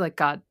texted you, like,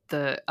 God,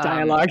 the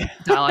dialogue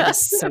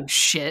is so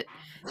shit.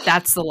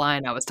 That's the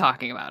line I was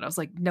talking about. I was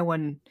like, no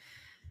one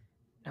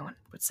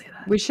would say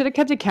that. We should have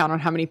kept a count on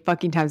how many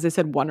fucking times they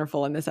said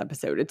wonderful in this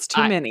episode. It's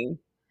too many.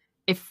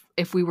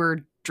 If we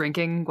were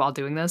drinking while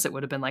doing this, it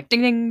would have been like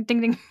ding ding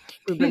ding ding.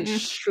 We've been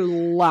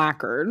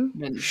schlackered.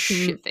 Been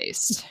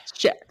shit-faced.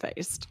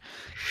 Shit-faced.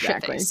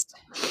 Exactly. Shit-faced.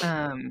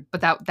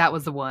 But that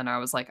was the one I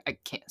was like, I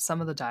can't.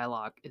 Some of the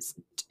dialogue is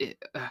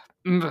I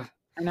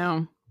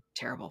know.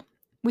 terrible.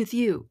 With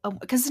you,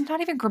 because it's not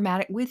even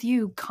grammatic. With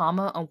you,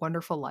 comma, a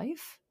wonderful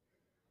life.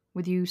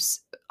 With you,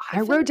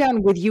 I wrote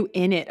down with you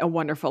in it, a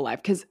wonderful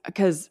life,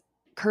 because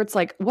Kurt's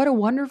like, what a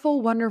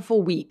wonderful,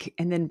 wonderful week,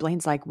 and then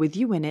Blaine's like, with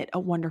you in it, a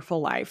wonderful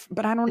life.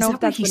 But I don't know if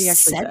that's what he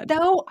actually said.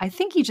 Though I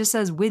think he just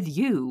says with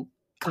you,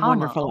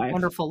 comma, a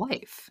wonderful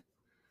life.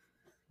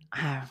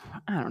 I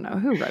don't know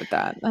who wrote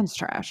that. That's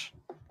trash.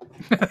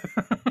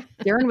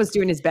 Darren was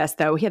doing his best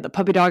though. He had the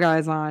puppy dog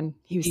eyes on.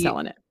 He was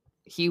selling it.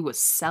 He was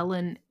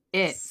selling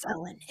it.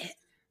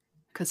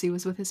 Because he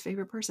was with his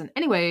favorite person.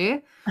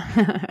 Anyway.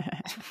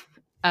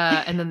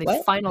 And then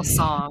the final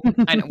song.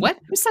 I know. What?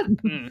 Who said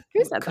Who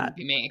said Couldn't that?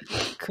 be me.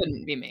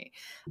 Couldn't be me.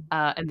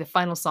 And the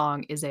final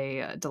song is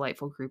a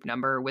delightful group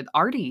number with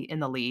Artie in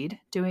the lead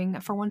doing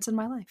For Once in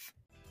My Life.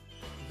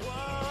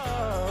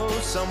 Whoa,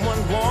 someone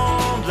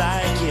warm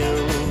like you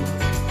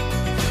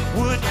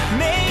would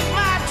make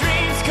my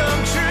dreams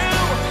come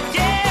true.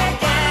 Yeah,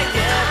 yeah,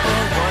 yeah.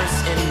 For once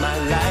in my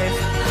life,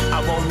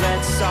 I won't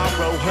let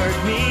sorrow hurt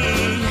me.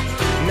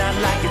 Not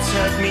like it's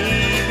hurt me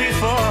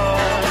before.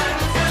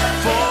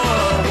 For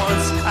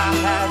once I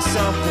have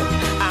something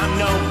I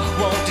know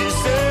won't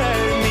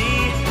desert me.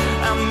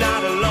 I'm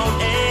not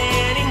alone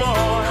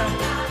anymore.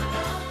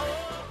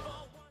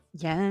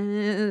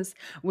 Yes.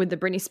 With the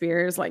Britney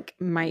Spears like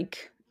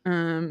mic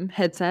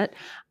headset.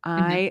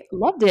 I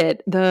loved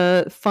it.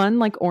 The fun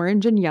like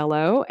orange and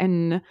yellow,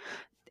 and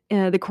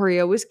the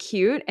choreo was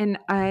cute, and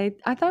I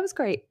thought it was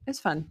great. It was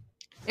fun.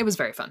 It was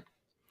very fun.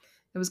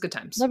 It was good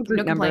times. Love a group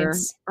no number.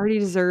 complaints. Already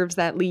deserves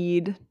that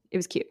lead. It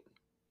was cute.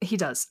 He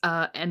does.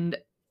 And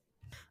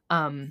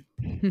I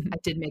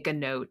did make a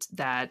note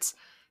that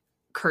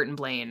Kurt and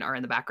Blaine are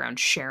in the background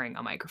sharing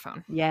a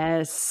microphone.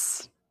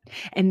 Yes.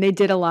 And they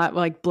did a lot,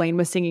 like Blaine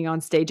was singing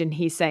on stage and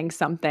he sang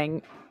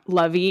something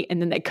lovey,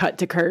 and then they cut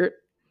to Kurt,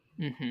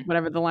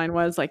 whatever the line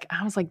was. Like,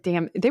 I was like,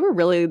 damn, they were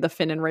really the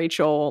Finn and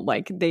Rachel.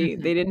 Like they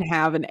didn't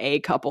have an A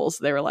couple.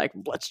 So they were like,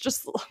 let's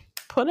just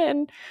put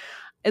in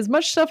as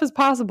much stuff as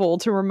possible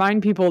to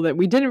remind people that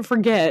we didn't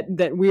forget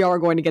that we are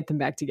going to get them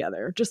back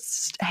together.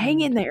 Just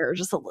hang in there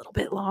just a little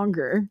bit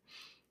longer.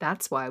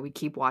 That's why we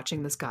keep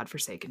watching this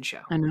godforsaken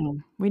show. I know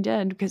we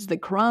did, because the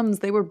crumbs,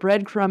 they were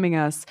breadcrumbing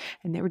us,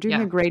 and they were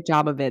doing a great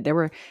job of it.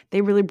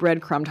 They really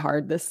breadcrumbed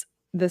hard this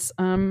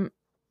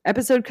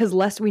episode, because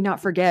lest we not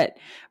forget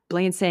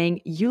Blaine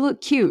saying, "You look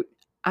cute.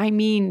 I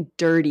mean,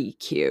 dirty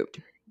cute."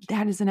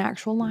 That is an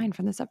actual line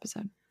from this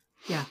episode.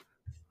 Yeah.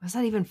 What does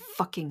that even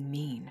fucking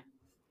mean?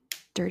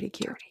 Dirty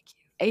cute.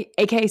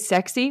 AKA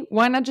sexy.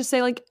 Why not just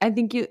say like, I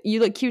think you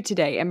look cute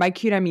today, and by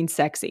cute I mean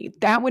sexy.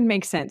 That would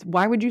make sense.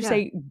 Why would you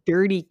say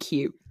dirty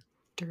cute?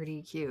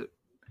 Dirty cute.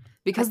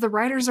 Because the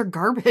writers are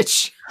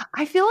garbage.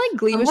 I feel like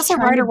Glee was Unless a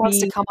trying writer to wants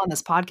be... to come on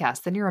this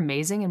podcast, then you're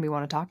amazing and we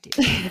want to talk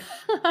to you.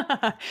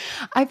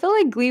 I feel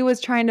like Glee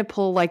was trying to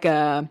pull like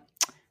a,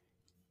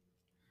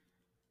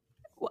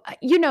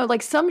 you know,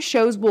 like some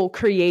shows will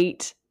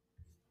create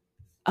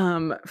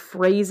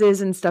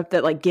phrases and stuff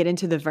that like get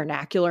into the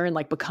vernacular and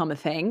like become a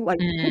thing. Like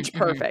Pitch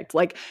Perfect,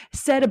 like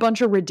said a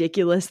bunch of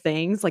ridiculous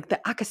things like the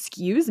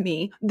excuse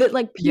me that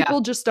like people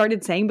just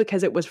started saying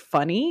because it was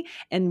funny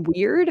and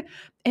weird.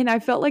 And I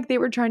felt like they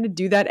were trying to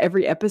do that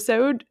every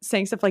episode,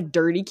 saying stuff like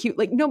dirty cute.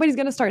 Like nobody's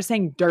gonna start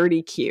saying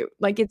dirty cute.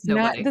 Like it's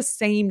not the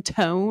same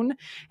tone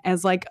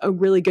as like a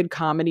really good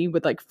comedy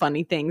with like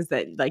funny things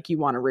that like you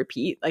want to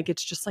repeat. Like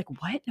it's just like,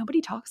 what? Nobody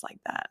talks like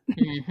that.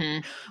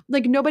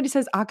 Like nobody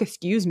says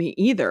excuse me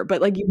either, but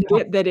like you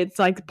get that it's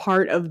like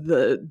part of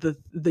the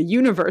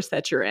universe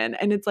that you're in.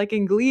 And it's like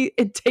in Glee,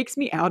 it takes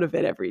me out of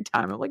it every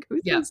time. I'm like,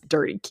 who says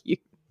dirty cute?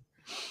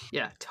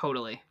 Yeah,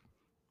 totally.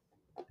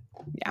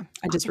 Yeah,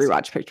 I just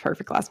rewatched Pitch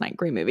Perfect last night.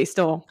 Great movie.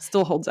 Still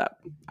holds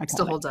up.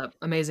 Still holds up.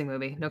 Amazing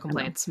movie. No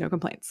complaints. No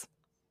complaints.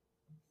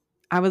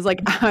 I was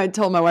like, I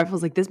told my wife, I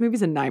was like, this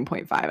movie's a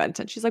 9.5 out of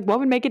 10. She's like, what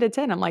would make it a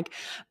 10? I'm like,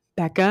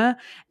 Becca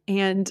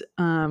and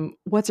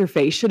what's her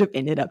face should have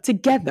ended up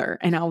together,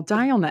 and I'll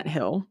die on that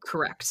hill.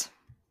 Correct.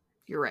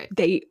 You're right.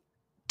 They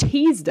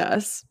teased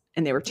us,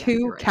 and they were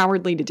too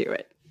cowardly to do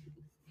it.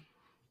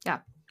 Yeah,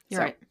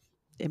 you're right.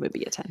 It would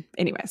be a 10.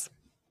 Anyways.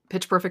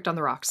 Pitch Perfect on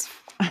the rocks.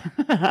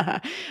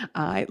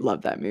 I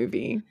love that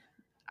movie.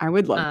 I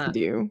would love to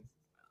do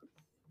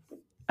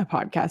a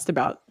podcast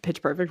about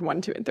Pitch Perfect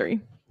 1, 2, and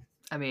 3.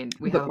 I mean,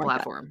 we have a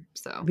platform,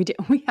 so we do.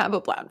 We have a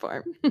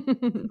platform.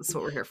 That's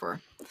what we're here for.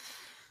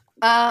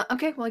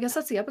 Okay, well, I guess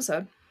that's the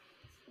episode.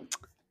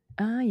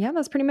 Yeah,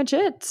 that's pretty much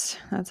it.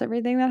 That's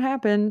everything that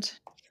happened.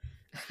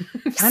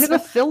 Kind of a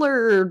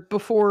filler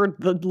before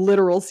the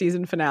literal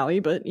season finale,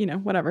 but you know,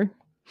 whatever.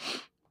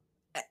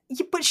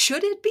 Yeah, but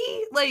should it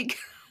be like?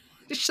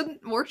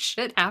 Shouldn't more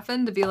shit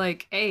happen to be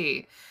like,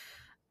 hey,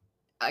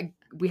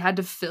 we had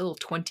to fill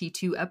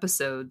 22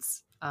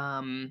 episodes,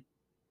 and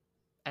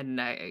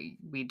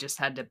we just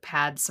had to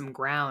pad some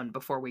ground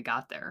before we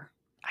got there.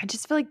 I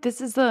just feel like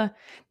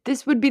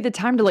this would be the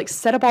time to like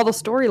set up all the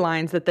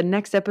storylines that the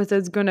next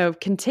episode's going to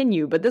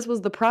continue. But this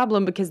was the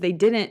problem because they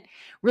didn't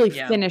really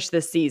finish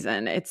this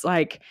season. It's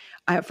like,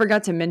 I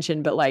forgot to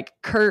mention, but like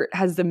Kurt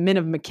has the Men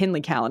of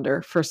McKinley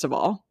calendar. First of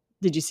all,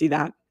 did you see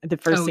that? The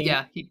first scene?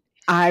 Yeah.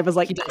 I was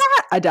like,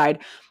 I died.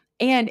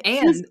 And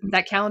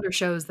that calendar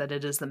shows that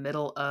it is the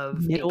middle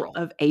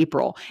of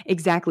April.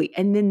 Exactly.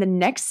 And then the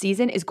next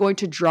season is going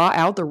to draw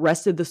out the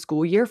rest of the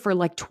school year for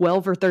like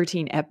 12 or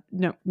 13,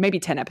 maybe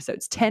 10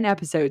 episodes. 10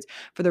 episodes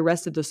for the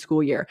rest of the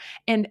school year.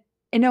 And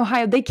in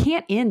Ohio, they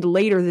can't end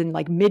later than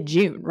like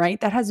mid-June, right?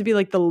 That has to be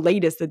like the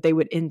latest that they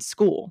would end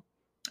school.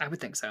 I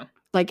would think so.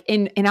 Like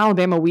in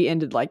Alabama, we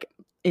ended like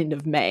end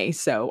of May.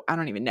 So I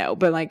don't even know.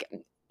 But like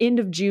end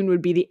of June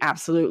would be the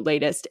absolute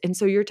latest. And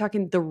so you're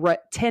talking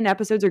 10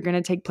 episodes are going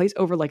to take place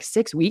over like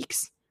 6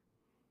 weeks.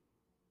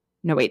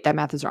 No, wait, that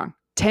math is wrong.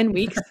 10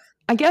 weeks.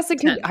 I guess it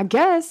could, I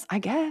guess.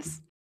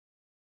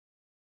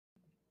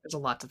 There's a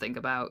lot to think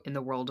about in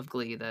the world of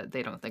Glee that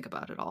they don't think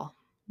about at all.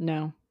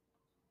 No.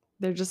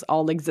 They're just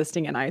all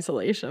existing in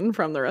isolation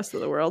from the rest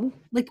of the world.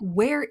 Like,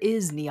 where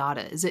is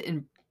Niata? Is it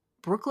in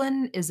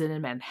Brooklyn? Is it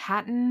in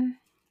Manhattan?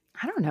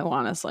 I don't know,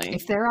 honestly.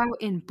 If they're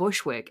out in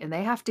Bushwick and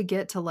they have to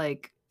get to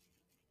like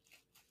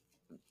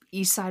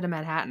east side of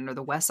Manhattan or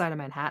the west side of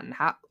Manhattan,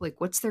 how, like,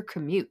 what's their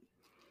commute?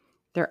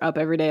 They're up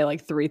every day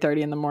like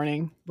 3:30 in the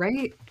morning,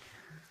 right?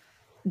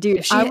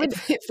 Dude,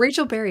 if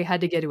Rachel Berry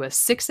had to get to a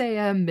 6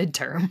 a.m.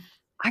 midterm,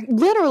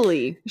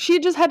 she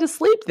just had to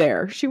sleep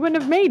there. She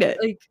wouldn't have made it.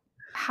 Like,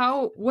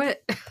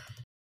 what?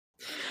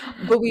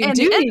 But we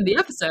do need the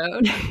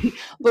episode.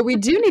 But we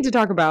do need to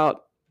talk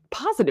about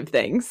positive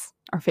things,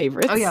 our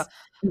favorites. Oh yeah,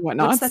 and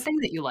whatnot. What's that thing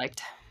that you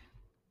liked?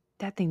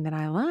 That thing that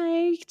I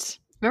liked.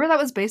 Remember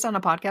that was based on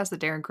a podcast that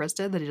Darren Criss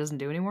did that he doesn't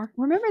do anymore?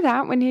 Remember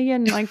that when he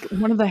and like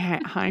one of the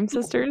Haim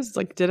sisters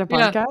like did a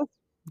podcast? Yeah.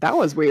 That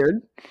was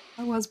weird.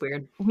 That was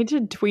weird. We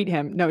should tweet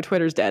him. No,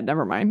 Twitter's dead.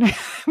 Never mind.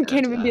 We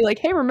can't even be like,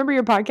 hey, remember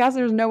your podcast?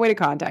 There's no way to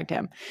contact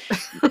him.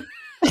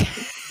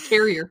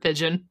 Carrier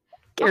pigeon.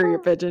 Carrier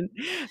pigeon.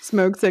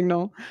 Smoke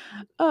signal.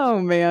 Oh,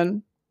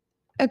 man.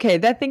 Okay,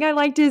 that thing I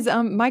liked is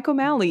Mike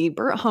O'Malley,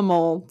 Burt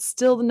Hummel,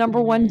 still the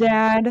number one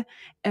dad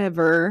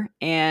ever.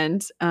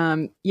 And,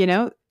 you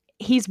know,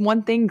 he's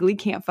one thing Glee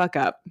can't fuck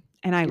up.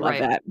 And I love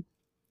that.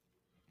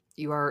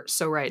 You are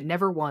so right.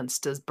 Never once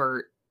does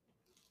Burt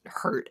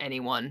hurt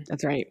anyone.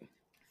 That's right.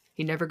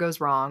 He never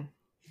goes wrong.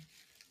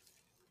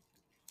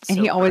 And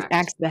he always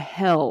acts the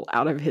hell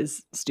out of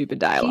his stupid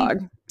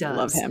dialogue. He does.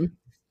 I love him.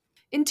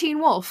 In Teen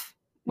Wolf,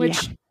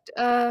 which,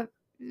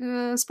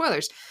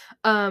 spoilers,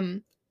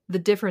 the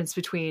difference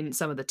between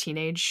some of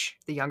the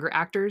younger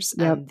actors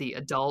and the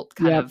adult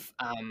kind of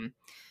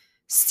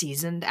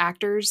seasoned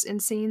actors in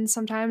scenes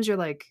sometimes. You're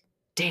like,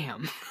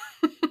 damn,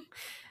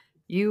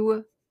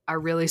 you are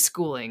really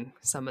schooling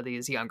some of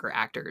these younger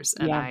actors.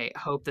 And Yeah. I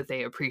hope that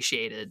they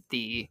appreciated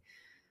the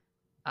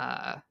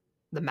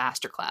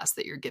masterclass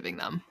that you're giving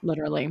them.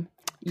 Literally.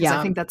 Because Yeah.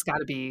 I think that's got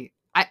to be,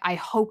 I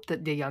hope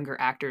that the younger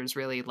actors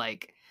really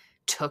like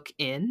took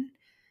in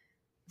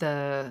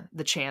the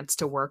chance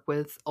to work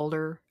with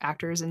older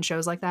actors in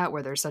shows like that,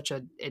 where there's such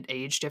an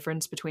age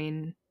difference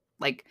between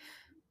like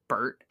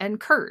Bert and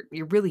Kurt.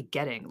 You're really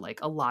getting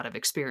like a lot of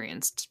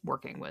experience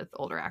working with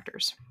older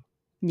actors.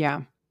 Yeah.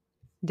 So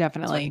I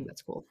Definitely. think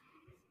that's cool.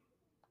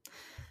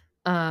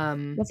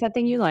 What's that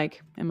thing you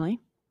like, Emily?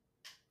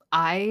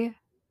 I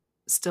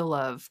still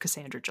love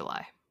Cassandra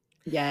July.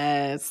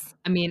 Yes.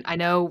 I mean, I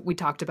know we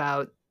talked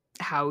about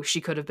how she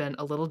could have been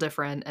a little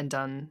different and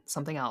done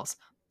something else,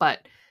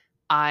 but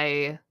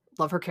I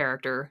love her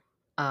character.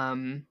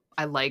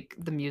 I like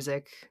the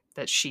music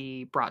that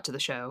she brought to the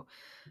show.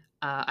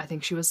 I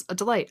think she was a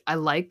delight. I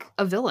like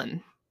a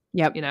villain,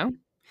 Yep. you know,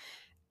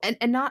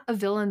 and not a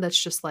villain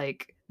that's just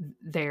like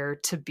there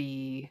to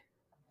be.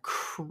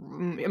 I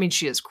mean,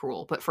 she is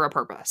cruel, but for a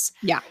purpose.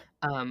 Yeah.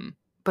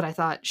 But I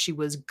thought she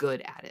was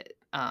good at it.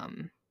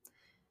 And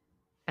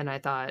I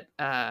thought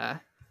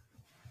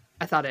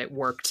it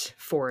worked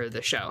for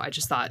the show. I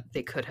just thought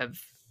they could have,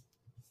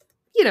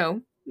 you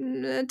know,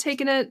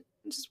 taken it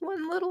just a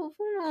little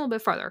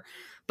bit farther.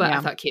 But Yeah.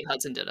 I thought Kate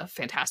Hudson did a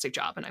fantastic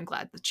job, and I'm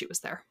glad that she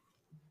was there.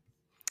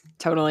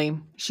 Totally.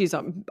 She's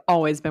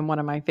always been one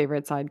of my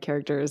favorite side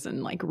characters,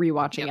 and like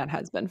rewatching Yep. it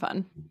has been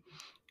fun.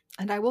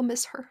 And I will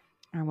miss her.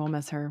 I will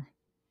miss her.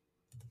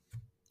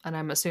 And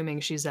I'm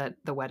assuming she's at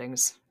the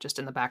weddings, just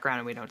in the background,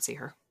 and we don't see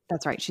her.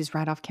 That's right. She's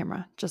right off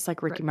camera, just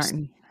like Ricky Right.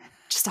 Martin.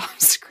 Just off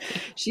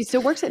screen. She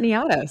still works at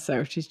NIATA,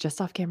 so she's just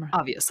off camera.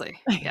 Obviously.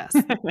 Yes.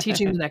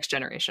 Teaching the next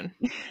generation.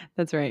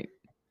 That's right.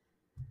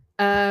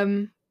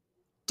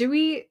 Do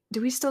we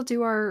still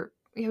do our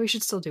we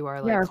should still do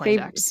our like Our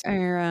Kleindex.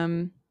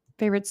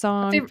 favorite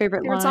song,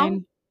 favorite line,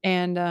 song?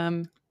 and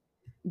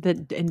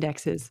the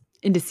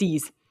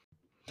indices.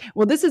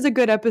 Well, this is a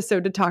good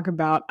episode to talk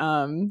about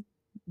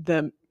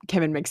the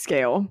Kevin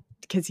McScale,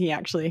 because he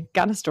actually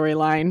got a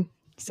storyline.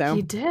 So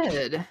He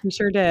did. he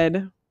sure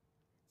did.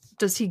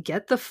 Does he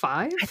get the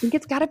 5? I think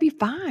it's got to be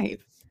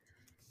 5.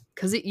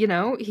 Because he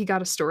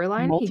got a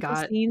storyline. Multiple He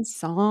got scenes,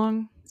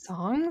 song.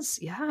 songs.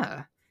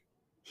 Yeah,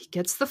 he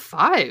gets the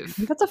I 5.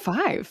 think that's a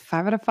 5.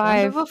 5 out of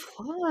Round 5. of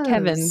applause.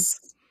 Kevin's.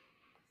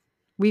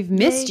 We've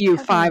missed Yay, you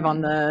 5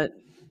 on Kevin.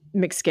 the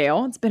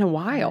McScale. It's been a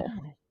while.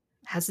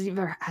 Has it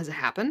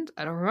happened?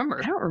 I don't remember.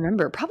 I don't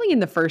remember. Probably in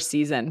the first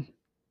season.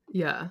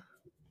 Yeah.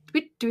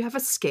 Do we have a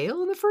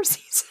scale in the first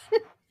season?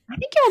 I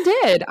think y'all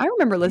did. I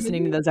remember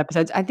listening to those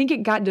episodes. I think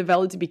it got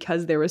developed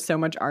because there was so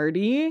much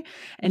Artie.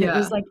 And it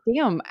was like,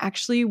 damn,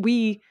 actually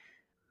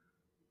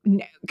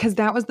because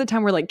that was the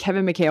time where like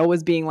Kevin McHale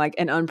was being like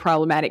an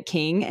unproblematic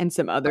king and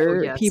some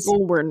other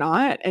people were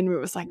not. And it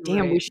was like,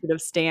 damn, we should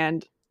have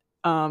stand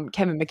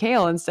Kevin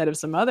McHale instead of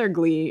some other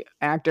Glee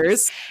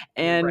actors.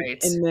 And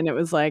then it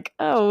was like,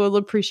 oh, we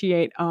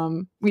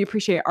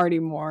appreciate Artie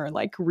more,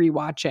 like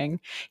rewatching.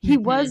 He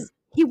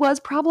was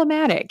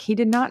problematic. He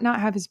did not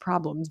have his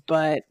problems,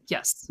 but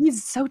yes,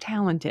 he's so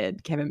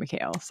talented, Kevin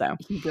McHale. So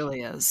he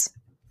really is.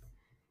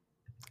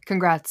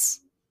 Congrats,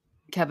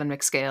 Kevin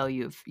McScale.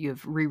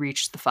 You've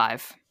re-reached the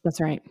 5. That's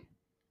right.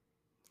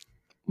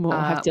 We'll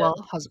have to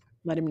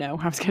let him know.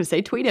 I was going to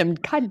say tweet him.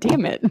 God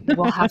damn it.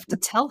 We'll have to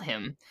tell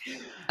him.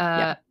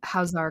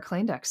 How's our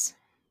Kleindex?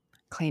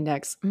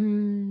 Kleindex.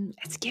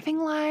 It's giving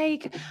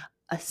like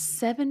a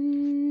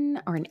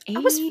 7 or an 8. I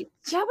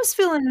was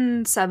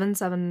feeling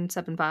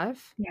 7.5.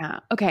 Yeah.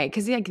 Okay.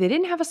 Because they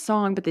didn't have a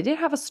song, but they did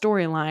have a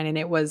storyline, and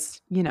it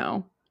was,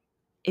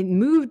 it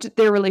moved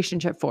their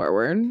relationship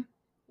forward.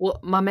 Well,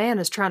 my man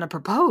is trying to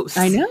propose.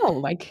 I know.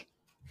 Like,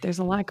 there's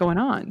a lot going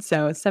on.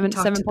 So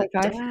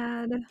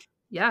 7.5.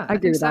 Yeah, I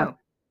agree with so. that.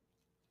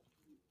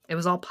 It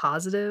was all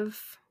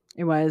positive.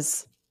 It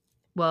was.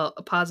 Well,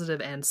 positive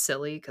and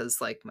silly,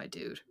 because like my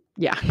dude.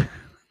 Yeah.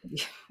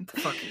 What the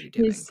fuck are you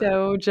doing? He's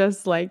so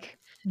just like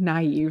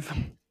naive.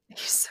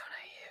 He's so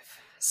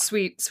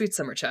naive. Sweet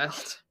summer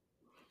child.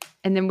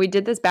 And then we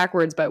did this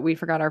backwards, but we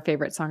forgot our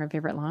favorite song and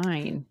favorite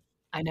line.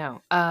 I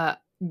know.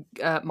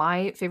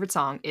 My favorite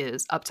song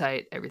is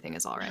Uptight, Everything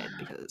Is Alright,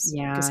 because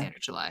Cassandra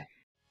July.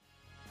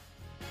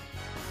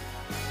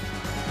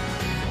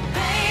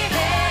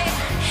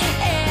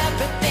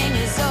 Everything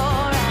is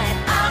alright.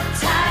 I'm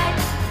tight,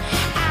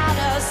 out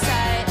of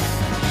sight.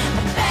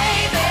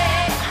 Baby,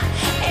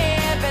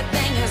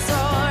 everything is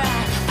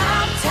alright.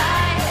 I'm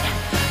tight,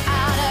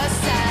 out of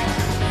sight.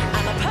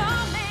 I'm a poor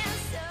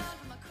man's son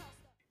from across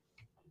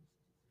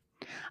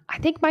the... I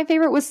think my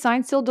favorite was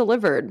Signed, Sealed,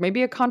 Delivered.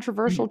 Maybe a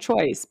controversial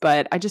choice,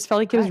 but I just felt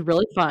like it was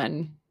really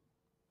fun.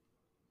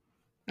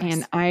 Nice.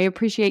 And I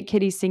appreciate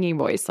Kitty's singing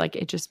voice. Like,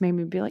 it just made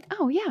me be like,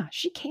 oh yeah,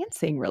 she can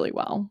sing really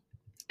well.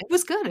 It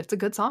was good. It's a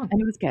good song.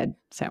 And it was good.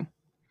 So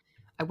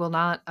I will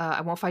not, I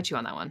won't fight you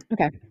on that one.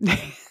 Okay.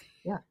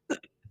 Yeah.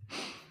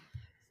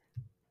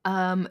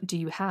 Do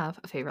you have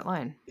a favorite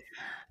line?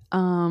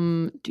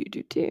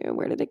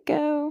 Where did it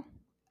go?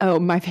 Oh,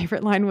 my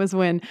favorite line was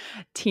when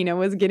Tina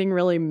was getting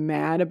really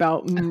mad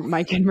about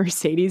Mike and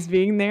Mercedes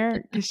being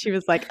there because she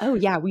was like, "Oh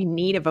yeah, we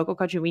need a vocal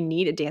coach and we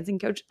need a dancing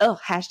coach. Oh,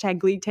 hashtag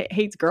Glee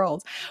hates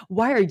girls.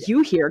 Why are you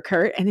here,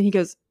 Kurt?" And then he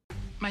goes,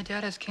 My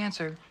dad has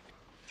cancer.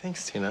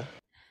 Thanks, Tina.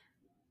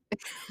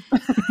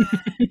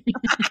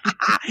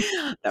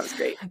 "That was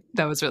great.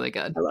 That was really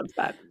good. I loved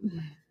that."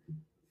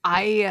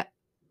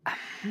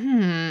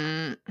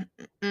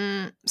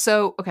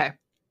 So, okay.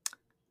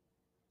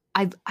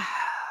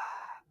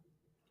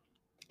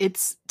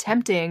 It's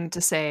tempting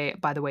to say,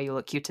 by the way, you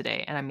look cute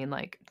today. And I mean,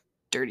 like,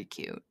 dirty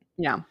cute.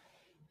 Yeah.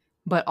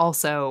 But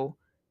also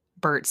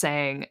Bert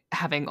saying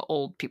having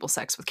old people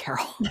sex with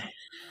Carol.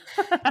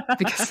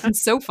 Because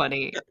it's so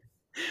funny.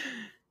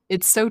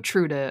 It's so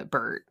true to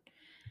Bert.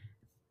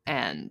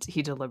 And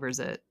he delivers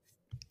it.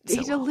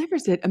 He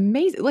delivers it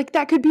amazing. Like,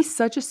 that could be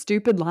such a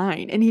stupid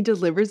line. And he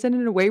delivers it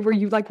in a way where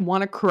you, like,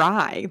 want to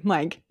cry.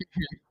 Like,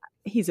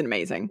 he's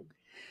amazing.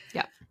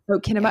 Yeah. So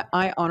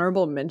I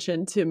honorable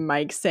mention to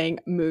Mike saying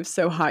 "move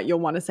so hot you'll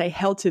want to say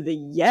hell to the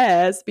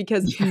yes,"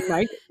 because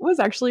Mike was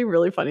actually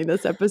really funny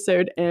this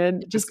episode,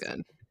 and just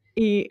good.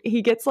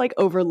 He gets like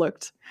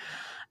overlooked,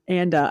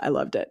 and I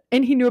loved it.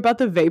 And he knew about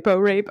the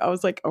Vapo rape. I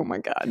was like, oh my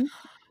god.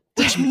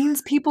 Which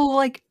means people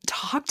like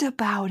talked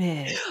about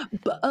it.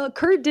 But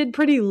Kurt did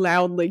pretty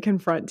loudly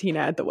confront Tina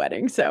at the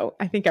wedding, so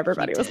I think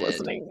everybody was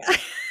listening.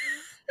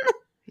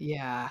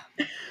 Yeah.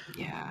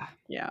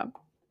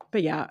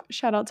 But yeah,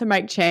 shout out to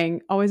Mike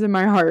Chang, always in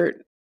my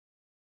heart.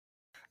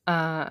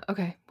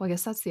 Okay, well, I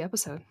guess that's the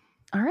episode.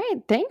 All right,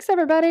 thanks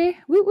everybody.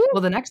 Woo woo.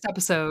 Well, the next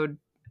episode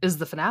is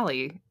the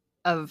finale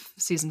of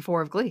season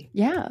 4 of Glee.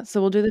 Yeah,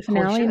 so we'll do the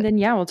finale, and then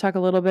we'll talk a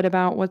little bit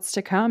about what's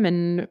to come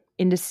and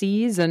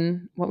indices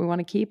and what we want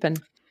to keep.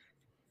 And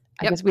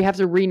I guess we have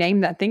to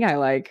rename that thing I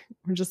like.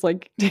 We're just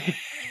like,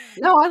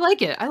 no, I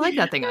like it. I like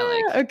that thing I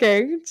like.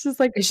 Okay, it's just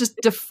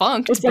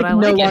defunct. It's but like I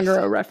like no longer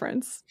a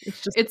reference.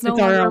 It's no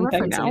longer a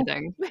reference to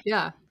anything.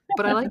 Yeah,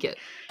 but I like it.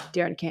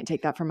 Darren can't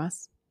take that from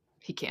us.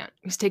 He can't.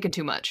 He's taken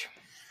too much.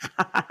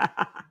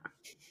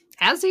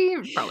 Has he?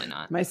 Probably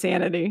not. My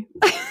sanity.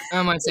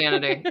 Oh, my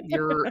sanity.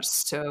 You're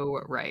so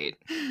right.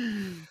 All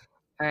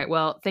right.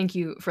 Well, thank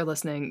you for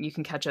listening. You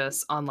can catch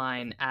us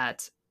online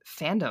at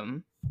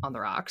Fandom on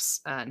the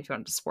Rocks. And if you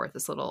want to support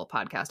this little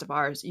podcast of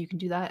ours, you can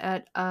do that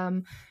at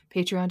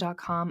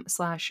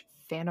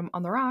patreon.com/Fandom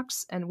on the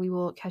Rocks. And we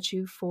will catch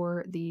you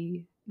for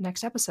the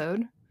next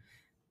episode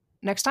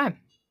next time.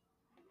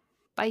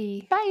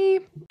 Bye. Bye.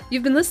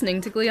 You've been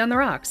listening to Glee on the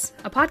Rocks,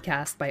 a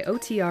podcast by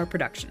OTR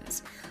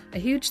Productions. A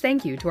huge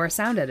thank you to our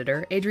sound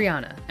editor,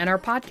 Adriana, and our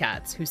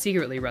podcats who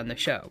secretly run the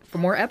show. For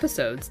more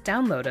episodes,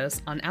 download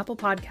us on Apple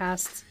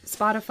Podcasts,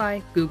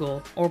 Spotify,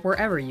 Google, or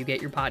wherever you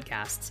get your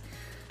podcasts.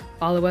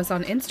 Follow us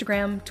on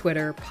Instagram,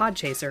 Twitter,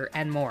 Podchaser,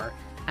 and more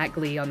at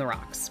Glee on the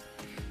Rocks.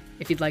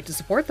 If you'd like to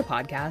support the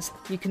podcast,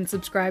 you can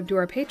subscribe to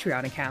our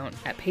Patreon account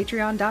at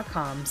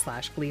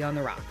patreon.com/Glee on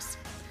the Rocks.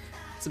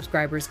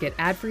 Subscribers get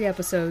ad-free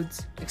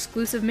episodes,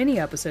 exclusive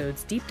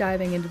mini-episodes deep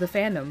diving into the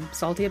fandom,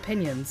 salty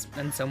opinions,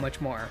 and so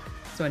much more.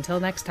 So until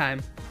next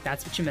time,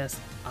 that's what you missed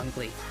on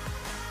Glee.